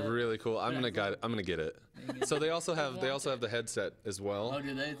school, looks really cool. I'm gonna get it. So they also have the headset as well. Oh,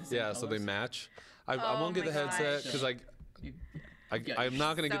 do they? The same Yeah, so they colors? match. I Oh won't get the my headset gosh. because You- I'm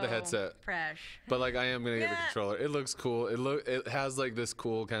not gonna get the so headset, fresh. but like I am gonna get the Yeah. controller. It looks cool. It has like this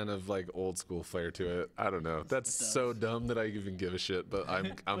cool kind of like old school flair to it. I don't know. That's does. so dumb that I even give a shit, but I'm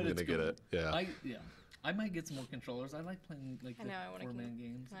But gonna it's get cool. it. Yeah. I might get some more controllers. I like playing like I the know, I wanna 4-man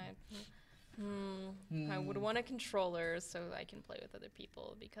games. I would want a controller so I can play with other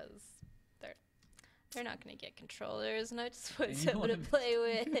people because They're not gonna get controllers, and I just want You someone to wanna play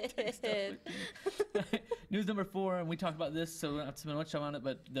with. News number 4, and we talked about this, so we don't have to spend much time on it,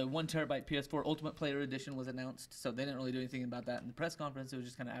 but the 1 terabyte PS4 Ultimate Player Edition was announced, so they didn't really do anything about that in the press conference. It was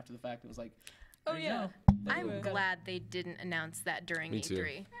just kind of after the fact. It was like, Oh, there you yeah. go. I'm glad they didn't announce that during Me E3 too.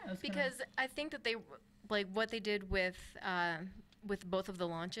 that's kinda- because I think that they like what they did with both of the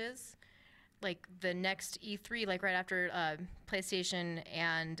launches, like the next E3, like right after PlayStation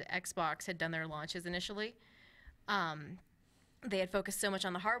and Xbox had done their launches initially. They had focused so much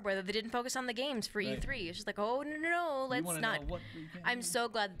on the hardware that they didn't focus on the games for Right. E3. It's just like, oh no, We let's wanna not. know what we can I'm do. so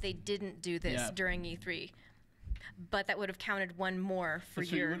glad that they didn't do this Yeah. during E3. But that would have counted one more for That's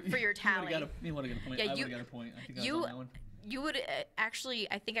true. your for your tally. You would have got a point. Yeah, I you- would have got a point. I think I you- was on that one. You would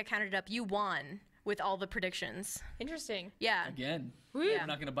actually, I think I counted it up. You won with all the predictions. Interesting. Yeah, Again. Yeah. I'm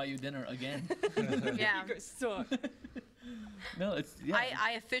not going to buy you dinner again. yeah. You guys suck. No, it's, yeah.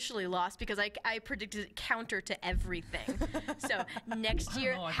 I officially lost because I predicted counter to everything. So next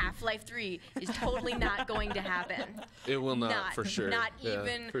year, know, I think- Half-Life 3 is totally not going to happen. It will not, for sure. Not Yeah,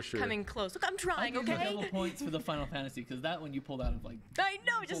 even for sure. coming close. Look, I'm I trying, give you okay? double points for the Final Fantasy, because that one you pulled out of, like, I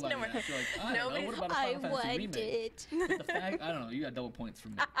know, just pulled out nowhere. of your ass. You're like, I don't know, Nobody- what about a I Final Fantasy want remake? it. But the fact, I don't know, you got double points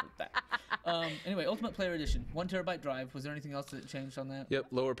from me for that. Anyway, Ultimate Player Edition, 1 terabyte drive. Was there anything else that changed on that? Yep,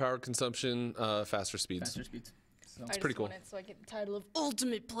 lower power consumption, faster speeds. Faster speeds. So, I pretty just cool. want it so I get the title of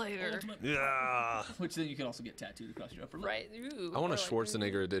Ultimate Player. Ultimate, Yeah. which then you could also get tattooed across your upper lip. Right. Ooh, I want a or like-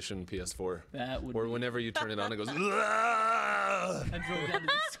 Schwarzenegger edition PS4, That would where be. whenever you turn it on, it goes. "Ah!" I drove down to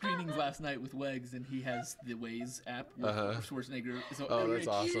the screenings last night with Wegs, and he has the Waze app with Schwarzenegger. So Oh, every, that's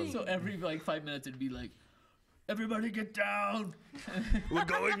awesome. So every like 5 minutes, it'd be like, "Everybody get down!" We're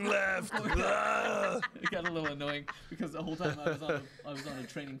going left. Ah! It got a little annoying because the whole time I was on a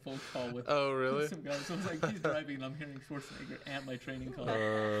training phone call with Oh, really? some guy. So it was like he's driving, and I'm hearing Schwarzenegger and my training call.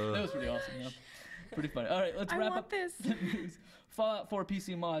 That was pretty awesome. Yeah, pretty funny. All right, let's I wrap want up this. the news. Fallout 4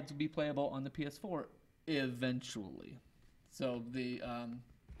 PC mods will be playable on the PS4 eventually. So the I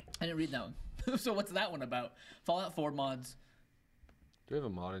didn't read that one. So what's that one about? Fallout 4 mods. Do we have a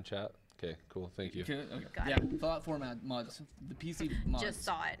mod in chat? Okay, cool. Thank you. Okay. Got Yeah, it. Fallout 4 mods. The PC mods Just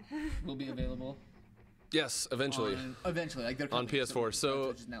saw it. will be available Yes, eventually. eventually, like they're On coming. PS4. So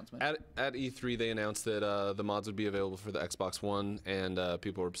that's just an announcement. at E3, they announced that the mods would be available for the Xbox One, and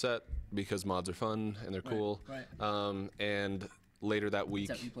people were upset because mods are fun and they're cool. right. And later that week,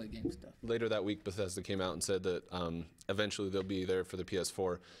 Except you play game stuff. Bethesda came out and said that eventually they'll be there for the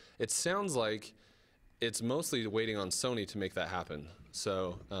PS4. It sounds like it's mostly waiting on Sony to make that happen.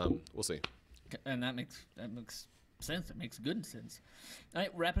 So we'll see. And that makes sense. It makes good sense. All right,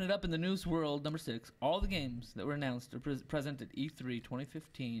 wrapping it up in the news world, number 6. All the games that were announced are present at E3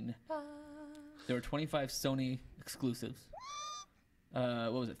 2015. There were 25 Sony exclusives.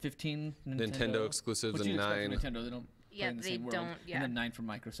 What was it? 15 Nintendo exclusives What do and you expect 9. from Nintendo, they don't. Yeah, play in the they same world. don't, yeah. And then 9 from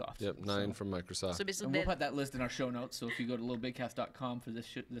Microsoft. Yep, 9 from Microsoft. So basically, And we'll they- put that list in our show notes. So if you go to littlebigkast.com for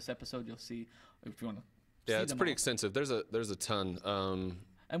this episode, you'll see if you want to. Yeah, it's pretty extensive. There's a ton.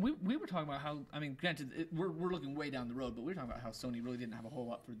 And we were talking about how, I mean, granted, we're looking way down the road, but we were talking about how Sony really didn't have a whole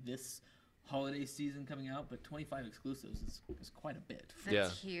lot for this holiday season coming out, but 25 exclusives is quite a bit that's Yeah.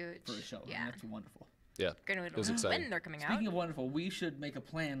 huge. for a show. Yeah. I mean, that's wonderful. Yeah, Gonna it was exciting. when they're coming Speaking out. of wonderful, we should make a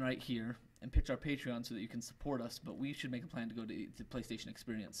plan right here and pitch our Patreon so that you can support us, but we should make a plan to go to the PlayStation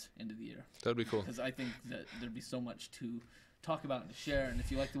Experience end of the year. That'd be cool. Because I think that there'd be so much to talk about and to share, and if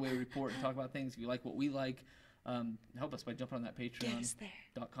you like the way we report and talk about things, if you like what we like, help us by jumping on that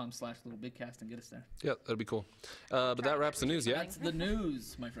patreon.com/littlebigkast and get us there. Yeah, that'd be cool. But that wraps the news, yeah? That's the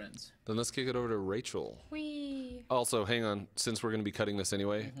news, my friends. Then let's kick it over to Rachel. Wee. Also, hang on, since we're going to be cutting this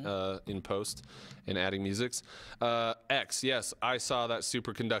anyway in post and adding musics. X, yes, I saw that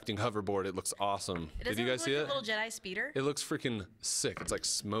superconducting hoverboard. It looks awesome. It Did you doesn't guys look see like it? a little Jedi speeder. It looks freaking sick. It's like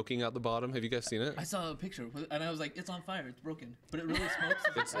smoking out the bottom. Have you guys seen it? I saw a picture, and I was like, it's on fire, it's broken. But it really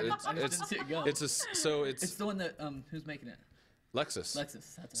smokes. I just didn't see it go. It's It's the one that, who's making it? Lexus.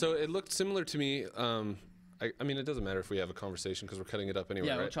 Lexus. That's So it looked similar to me. I mean, it doesn't matter if we have a conversation because we're cutting it up anyway,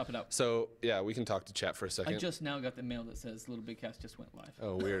 Yeah, right? we'll chop it up. So yeah, we can talk to chat for a second. I just now got the mail that says Little Big Cast just went live.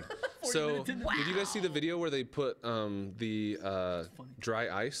 Oh, weird. So, minutes into did you guys see the video where they put the dry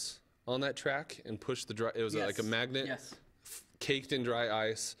ice on that track and pushed the dry? It was like a magnet Yes. caked in dry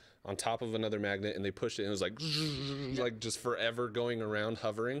ice on top of another magnet, and they pushed it, and it was like, like just forever going around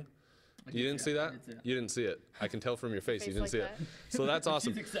hovering. You didn't see that? I did see that. You didn't see it. I can tell from your face you Face didn't like see it. that. So that's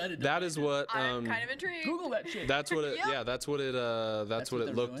awesome. excited to That is what. I'm kind of intrigued. Google that shit. That's what it. Yep. Yeah, that's what it. That's what what it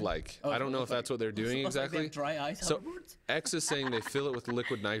they're looked doing? like. Oh, I don't know if that's what they're doing Like they exactly. have dry ice So hoverboards? X is saying they fill it with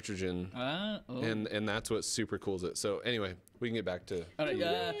liquid nitrogen, and that's what super cools it. So anyway, we can get back to. All right,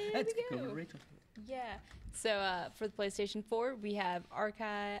 let's we go to go. Rachel. Yeah. So for the PlayStation 4, we have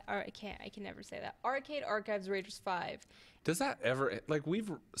Archive. I can never say that. Arcade Archives Raiders 5. Does that ever like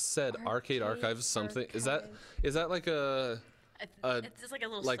we've said Arcade Archives something? Is that like It's just like a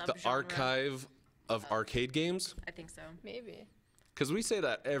little like the subgenre. archive of arcade games? I think so. Maybe. Because we say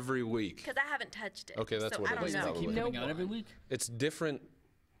that every week. Because I haven't touched it. Okay, that's so what I it don't is, know. probably. Keep No coming out every one. week. It's different.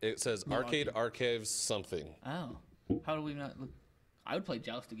 It says No, Arcade arcade. Archives something. Oh, how do we not? I would play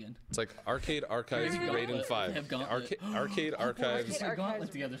Joust again. It's like Arcade Archives Maybe Raiden Gauntlet. 5. Have Gauntlet. Arcade Archives. Let's play Archives Gauntlet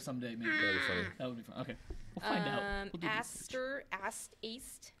would together someday, maybe. That'd be funny. That would be fun. Okay, we'll find out. We'll do research.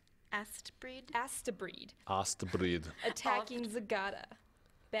 Astbreed. Astbreed. Attacking Zagata.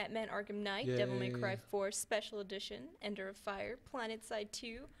 Batman Arkham Knight, Devil May Cry 4 Special Edition, Ender of Fire, PlanetSide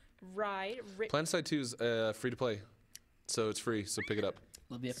 2, Ride, PlanetSide 2 is free to play, so it's free. So pick it up.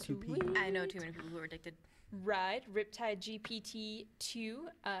 Love the F2P. I know too many people who are addicted. Ride, Riptide GPT 2,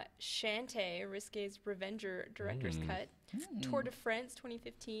 Shantae, Risque's Revenger Director's Cut, Tour de France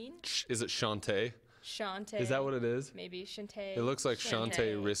 2015, Is it Shantae? Shantae. Is that what it is? Maybe Shantae. It looks like Shantae.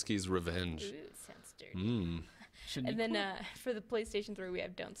 Shantae Risky's Revenge. Ooh, sounds dirty. Mm. And then for the PlayStation 3, we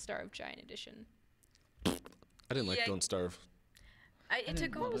have Don't Starve Giant Edition. I didn't like Yeah. Don't Starve. It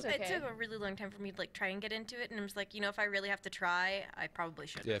took love it. it took a really long time for me to like try and get into it, and I was like, if I really have to try, I probably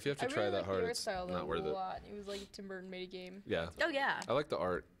should. Yeah, if you have to I try really that like hard, the art it's style though not worth a it. lot. It was like Tim Burton made a game. Yeah. Oh yeah. I like the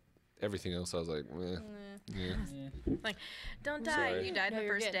art. Everything else, I was like, meh. Yeah. Like, don't die. sorry. You died No, the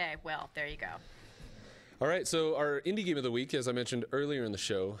you're first good. day. Well, there you go. All right, so our indie game of the week, as I mentioned earlier in the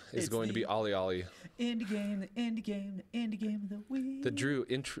show, is It's going to be the- Ollie Ollie, Indie game, the indie game, the indie game of the week. that Drew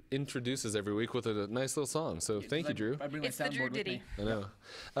introduces every week with a nice little song. So thank you, Drew. I bring my It's the Drew soundboard with ditty. me. I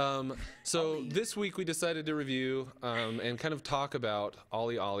know. So this week we decided to review and kind of talk about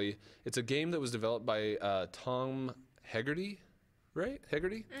Ollie Ollie. It's a game that was developed by Tom Hegarty, right?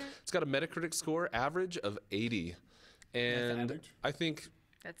 Hegarty. It's got a Metacritic score average of 80, and average? I think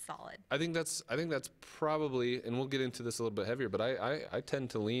That's solid. that's probably, and we'll get into this a little bit heavier, but I tend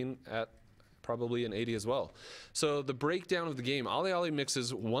to lean at probably an 80 as well. So the breakdown of the game: Ollie Ollie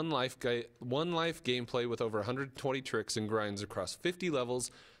mixes one life gameplay with over 120 tricks and grinds across 50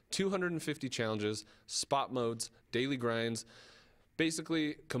 levels, 250 challenges, spot modes, daily grinds.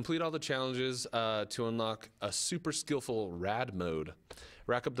 Basically, complete all the challenges to unlock a super skillful rad mode.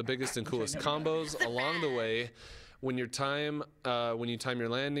 Rack up the biggest and coolest combos along the way. When you time your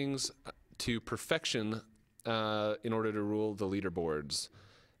landings to perfection in order to rule the leaderboards.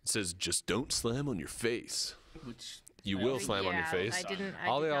 It says, just don't slam on your face. Which You will slam on your Yeah, face. I did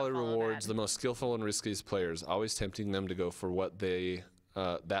Ollie not Ollie follow rewards that. the most skillful and riskiest players, always tempting them to go for what they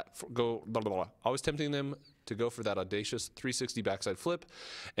always tempting them to go for that audacious 360 backside flip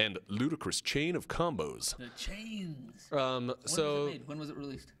and ludicrous chain of combos. the chains. Um, When so was it made? When was it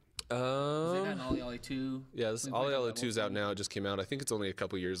released? Was it um, on Ollie Ollie 2? yeah, this We Ollie played Ollie that 2 is one. out now. It just came out. I think it's only a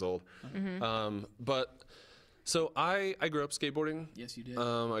couple years old. Mm-hmm. But so I grew up skateboarding. Yes, you did.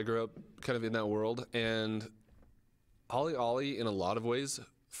 I grew up kind of in that world, and Ollie Ollie in a lot of ways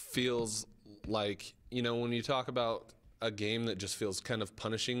feels like, when you talk about a game that just feels kind of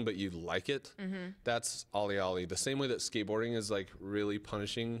punishing, but you like it, that's Ollie Ollie. The same way that skateboarding is like really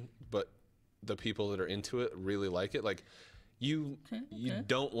punishing, but the people that are into it really like it. Like you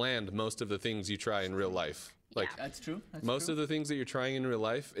don't land most of the things you try in real life. Like That's true. That's most true. of the things that you're trying in real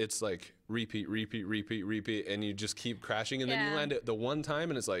life, it's like repeat, and you just keep crashing, and then you Yeah. land it the one time,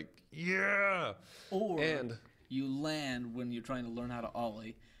 and it's like, yeah. Or And you land when you're trying to learn how to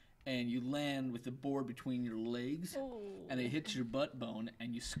ollie, and you land with the board between your legs, and it hits your butt bone,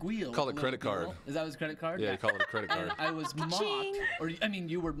 and you squeal. Call a it little credit card. girl. Is that his credit card? Yeah, you call it a credit And card. I was mocked,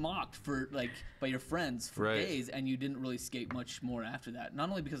 you were mocked for by your friends for Right. days, and you didn't really skate much more after that. Not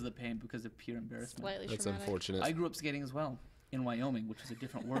only because of the pain, but because of pure embarrassment. Slightly That's traumatic. unfortunate. I grew up skating as well in Wyoming, which is a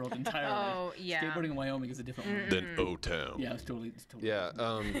different world entirely. Oh, yeah. Skateboarding in Wyoming is a different world. Then O-Town. Yeah, it's totally. Yeah.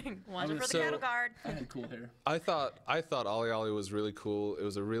 One for the So- cattle guard. I had cool hair. I thought Ollie Ollie was really cool. It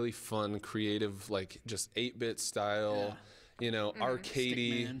was a really fun, creative, like just 8-bit style,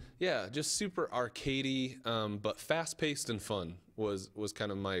 arcadey. Stickman. Yeah, just super arcadey, but fast-paced and fun was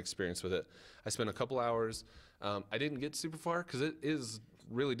kind of my experience with it. I spent a couple hours. I didn't get super far because it is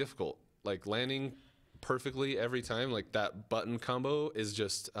really difficult. Like landing perfectly every time, like that button combo is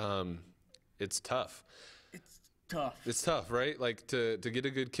just, it's tough. It's tough. It's tough, right? Like to get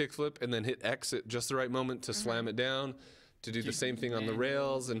a good kickflip and then hit X at just the right moment to slam it down, to do the same thing on the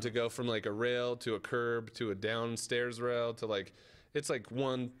rails, and to go from like a rail to a curb to a downstairs rail to like, it's like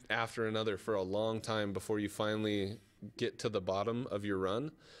one after another for a long time before you finally get to the bottom of your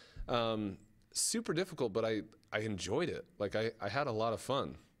run. Super difficult, but I enjoyed it. Like I had a lot of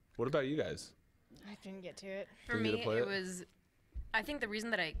fun. What about you guys? I didn't get to it. For Didn't get to me, play it it? was. I think the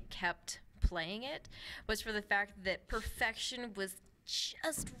reason that I kept playing it was for the fact that perfection was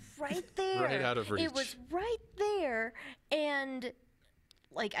just right there. Right out of reach. It was right there, and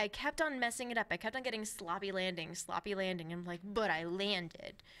like I kept on messing it up. I kept on getting sloppy landing. I'm like, but I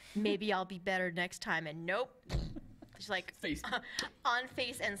landed. Maybe I'll be better next time. And nope, just like Face. on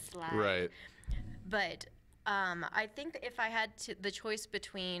face and slide. Right. But I think that if I had the choice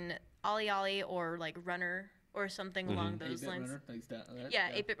between Ollie Ollie or like Runner or something along those 8-bit lines, runner, like that,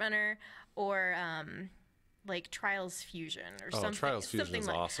 yeah, 8-bit Runner or like Trials Fusion or something. Trials Fusion something is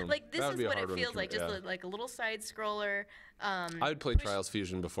like, awesome. Like this That would is be a what hard it one to feels like, just commit, yeah. like a little side scroller. I'd play Trials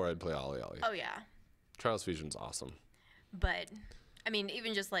Fusion before I'd play Ollie Ollie. Oh yeah, Trials Fusion's awesome. but I mean,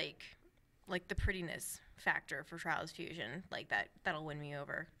 even just like the prettiness factor for Trials Fusion, like that'll win me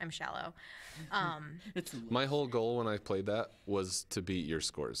over. I'm shallow. It's My whole goal when I played that was to beat your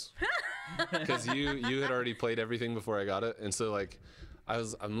scores, because you had already played everything before I got it, and so like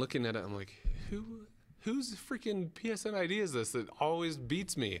I'm looking at it, I'm like, whose freaking PSN ID is this that always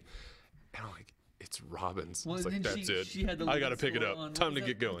beats me? And I'm like, it's Robin's. Well, It's like, then that's it. She had the I gotta little pick it score up. on- Time what to was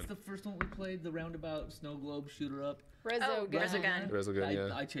get that- going. What's the first one we played? The roundabout snow globe shooter up. Oh, Resogun. Resogun,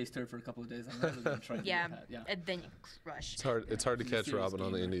 yeah. I chased her for a couple of days. I'm never gonna try to Yeah, do that. Yeah. and then you crush. It's hard to catch serious Robin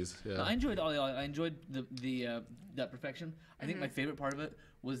on the gamer. indies. Yeah. I enjoyed Ollie Ollie. I enjoyed the that perfection. I think my favorite part of it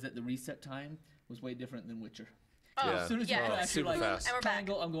was that the reset time was way different than Witcher. Oh, Yeah. As soon as yeah. you crash, Super you're like, fast. And we're back.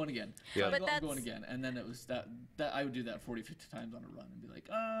 triangle, I'm going again. Yeah. Triangle, But I'm going that's- again. And then it was that I would do that 40, 50 times on a run and be like,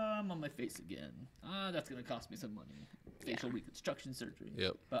 I'm on my face again. That's going to cost me some money. Facial reconstruction surgery.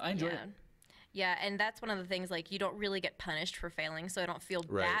 Yep. But I enjoyed Yeah. it. Yeah, and that's one of the things, like, you don't really get punished for failing, so I don't feel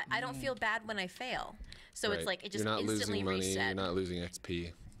Right. bad. I don't feel bad when I fail. So Right. it's like, it just you're not instantly losing money. reset. You're not losing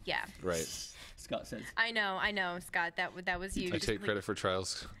XP. Yeah. Right. Scott says. I know, Scott. That was you. I Just take like- credit for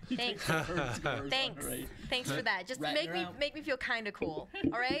Trials. Thanks. Scores on Thanks. her, right? Thanks for that. Just Ratting her out. make me feel kind of cool.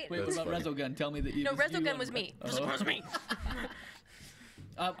 All right? Wait, what That's about funny. Resogun? Tell me that you. No, it was you Resogun and- was me. Oh. Resogun was me.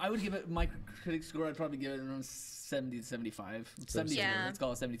 I would give it my critic score. I'd probably give it around 70 to 75. 73. Yeah. Let's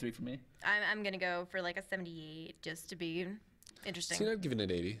call it 73 for me. I'm gonna go for like a 78 just to be interesting. See, I'd give it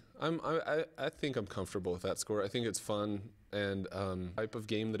an 80. I think I'm comfortable with that score. I think it's fun and type of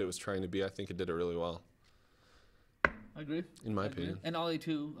game that it was trying to be. I think it did it really well, I agree. in my I agree. opinion. And Ollie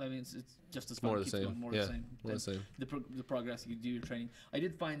too. I mean, it's just as fun. More It of the keeps same. going, more Yeah, of the same. more of the same. The progress you do your training. I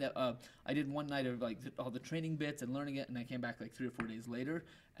did find that I did one night of like all the training bits and learning it, and I came back like 3 or 4 days later,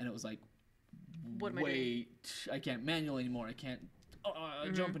 and it was like, What am I doing? wait, I can't manual anymore. I can't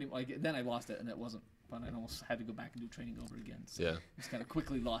jump anymore. Like, then I lost it, and it wasn't fun. I almost had to go back and do training over again. So Yeah. just kind of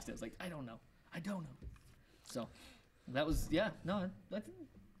quickly lost it. I was like, I don't know. So that was no. I think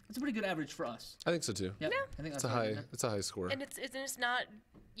it's a pretty good average for us. I think so too. Yeah, I think It's that's a what I high. did. It's a high score. And it's not,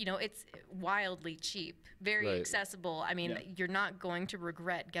 it's wildly cheap, very Right. accessible. I mean, Yeah. you're not going to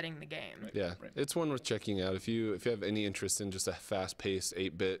regret getting the game. Right. Yeah, Right. it's one worth checking out if you have any interest in just a fast-paced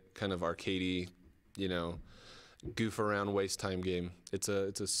 8-bit kind of arcadey, goof around waste time game. It's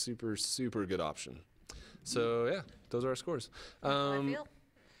a super good option. So yeah, those are our scores. I feel.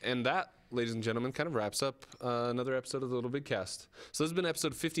 And that, ladies and gentlemen, kind of wraps up another episode of the LittleBigKast. So this has been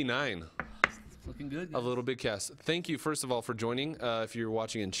episode 59 It's looking good. of LittleBigKast. Thank you, first of all, for joining. If you're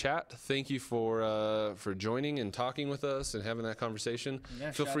watching in chat, thank you for joining and talking with us and having that conversation.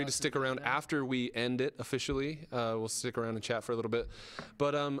 Yeah, Feel shout free out to to stick the around chat. after we end it officially. We'll stick around and chat for a little bit.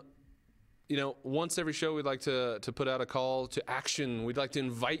 But once every show, we'd like to put out a call to action. We'd like to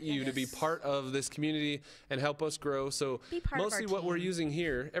invite you to be part of this community and help us grow. So Be part of our mostly what we're team. using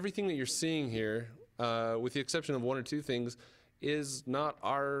here, everything that you're seeing here, with the exception of 1 or 2 things, is not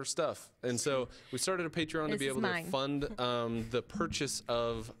our stuff. And so we started a Patreon to This be is able mine. to fund the purchase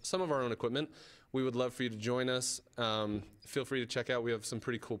of some of our own equipment. We would love for you to join us. Feel free to check out. We have some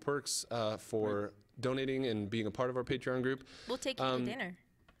pretty cool perks for donating and being a part of our Patreon group. We'll take you to dinner.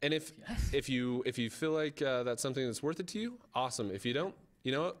 And if you feel like that's something that's worth it to you, awesome. If you don't,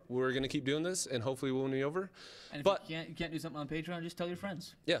 you know what? We're gonna keep doing this, and hopefully we'll win you over. And if But you can't do something on Patreon, just tell your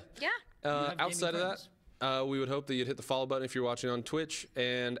friends. yeah, Yeah. have gaming outside of friends. that, we would hope that you'd hit the follow button if you're watching on Twitch.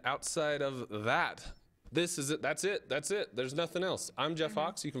 And outside of that, this is it. That's it. There's nothing else. I'm Jeff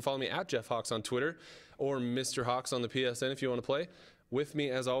Hawks. You can follow me at Jeff Hawks on Twitter, or Mr. Hawks on the PSN if you want to play. With me,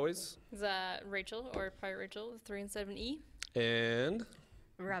 as always, Is Rachel or Pirate Rachel with 3 and 7E? and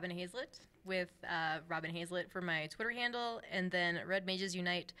Robin Hazlett with Robin Hazlett for my Twitter handle, and then Red Mages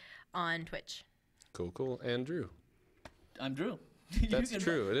Unite on Twitch. cool, and Drew. I'm Drew. That's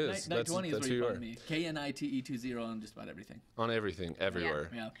true. It is. Night 20 is that's where who you you find are. me. KNITE20 on just about everything. On everything, everywhere.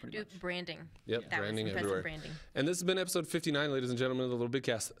 Yeah, pretty Do much. branding. Yep, That branding was impressive everywhere. branding. And this has been episode 59, ladies and gentlemen of the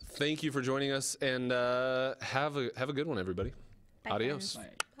LittleBigKast. Thank you for joining us, and have a good one, everybody. Bye, Adios. friends.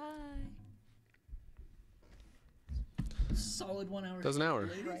 Bye. Bye. Solid 1 hour. That was an hour.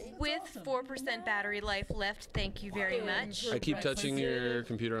 With 4% battery life left, thank you very much. I keep touching your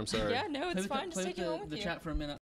computer. I'm sorry. Yeah, no, it's fine. Just Play take with it home with the you. chat for a minute.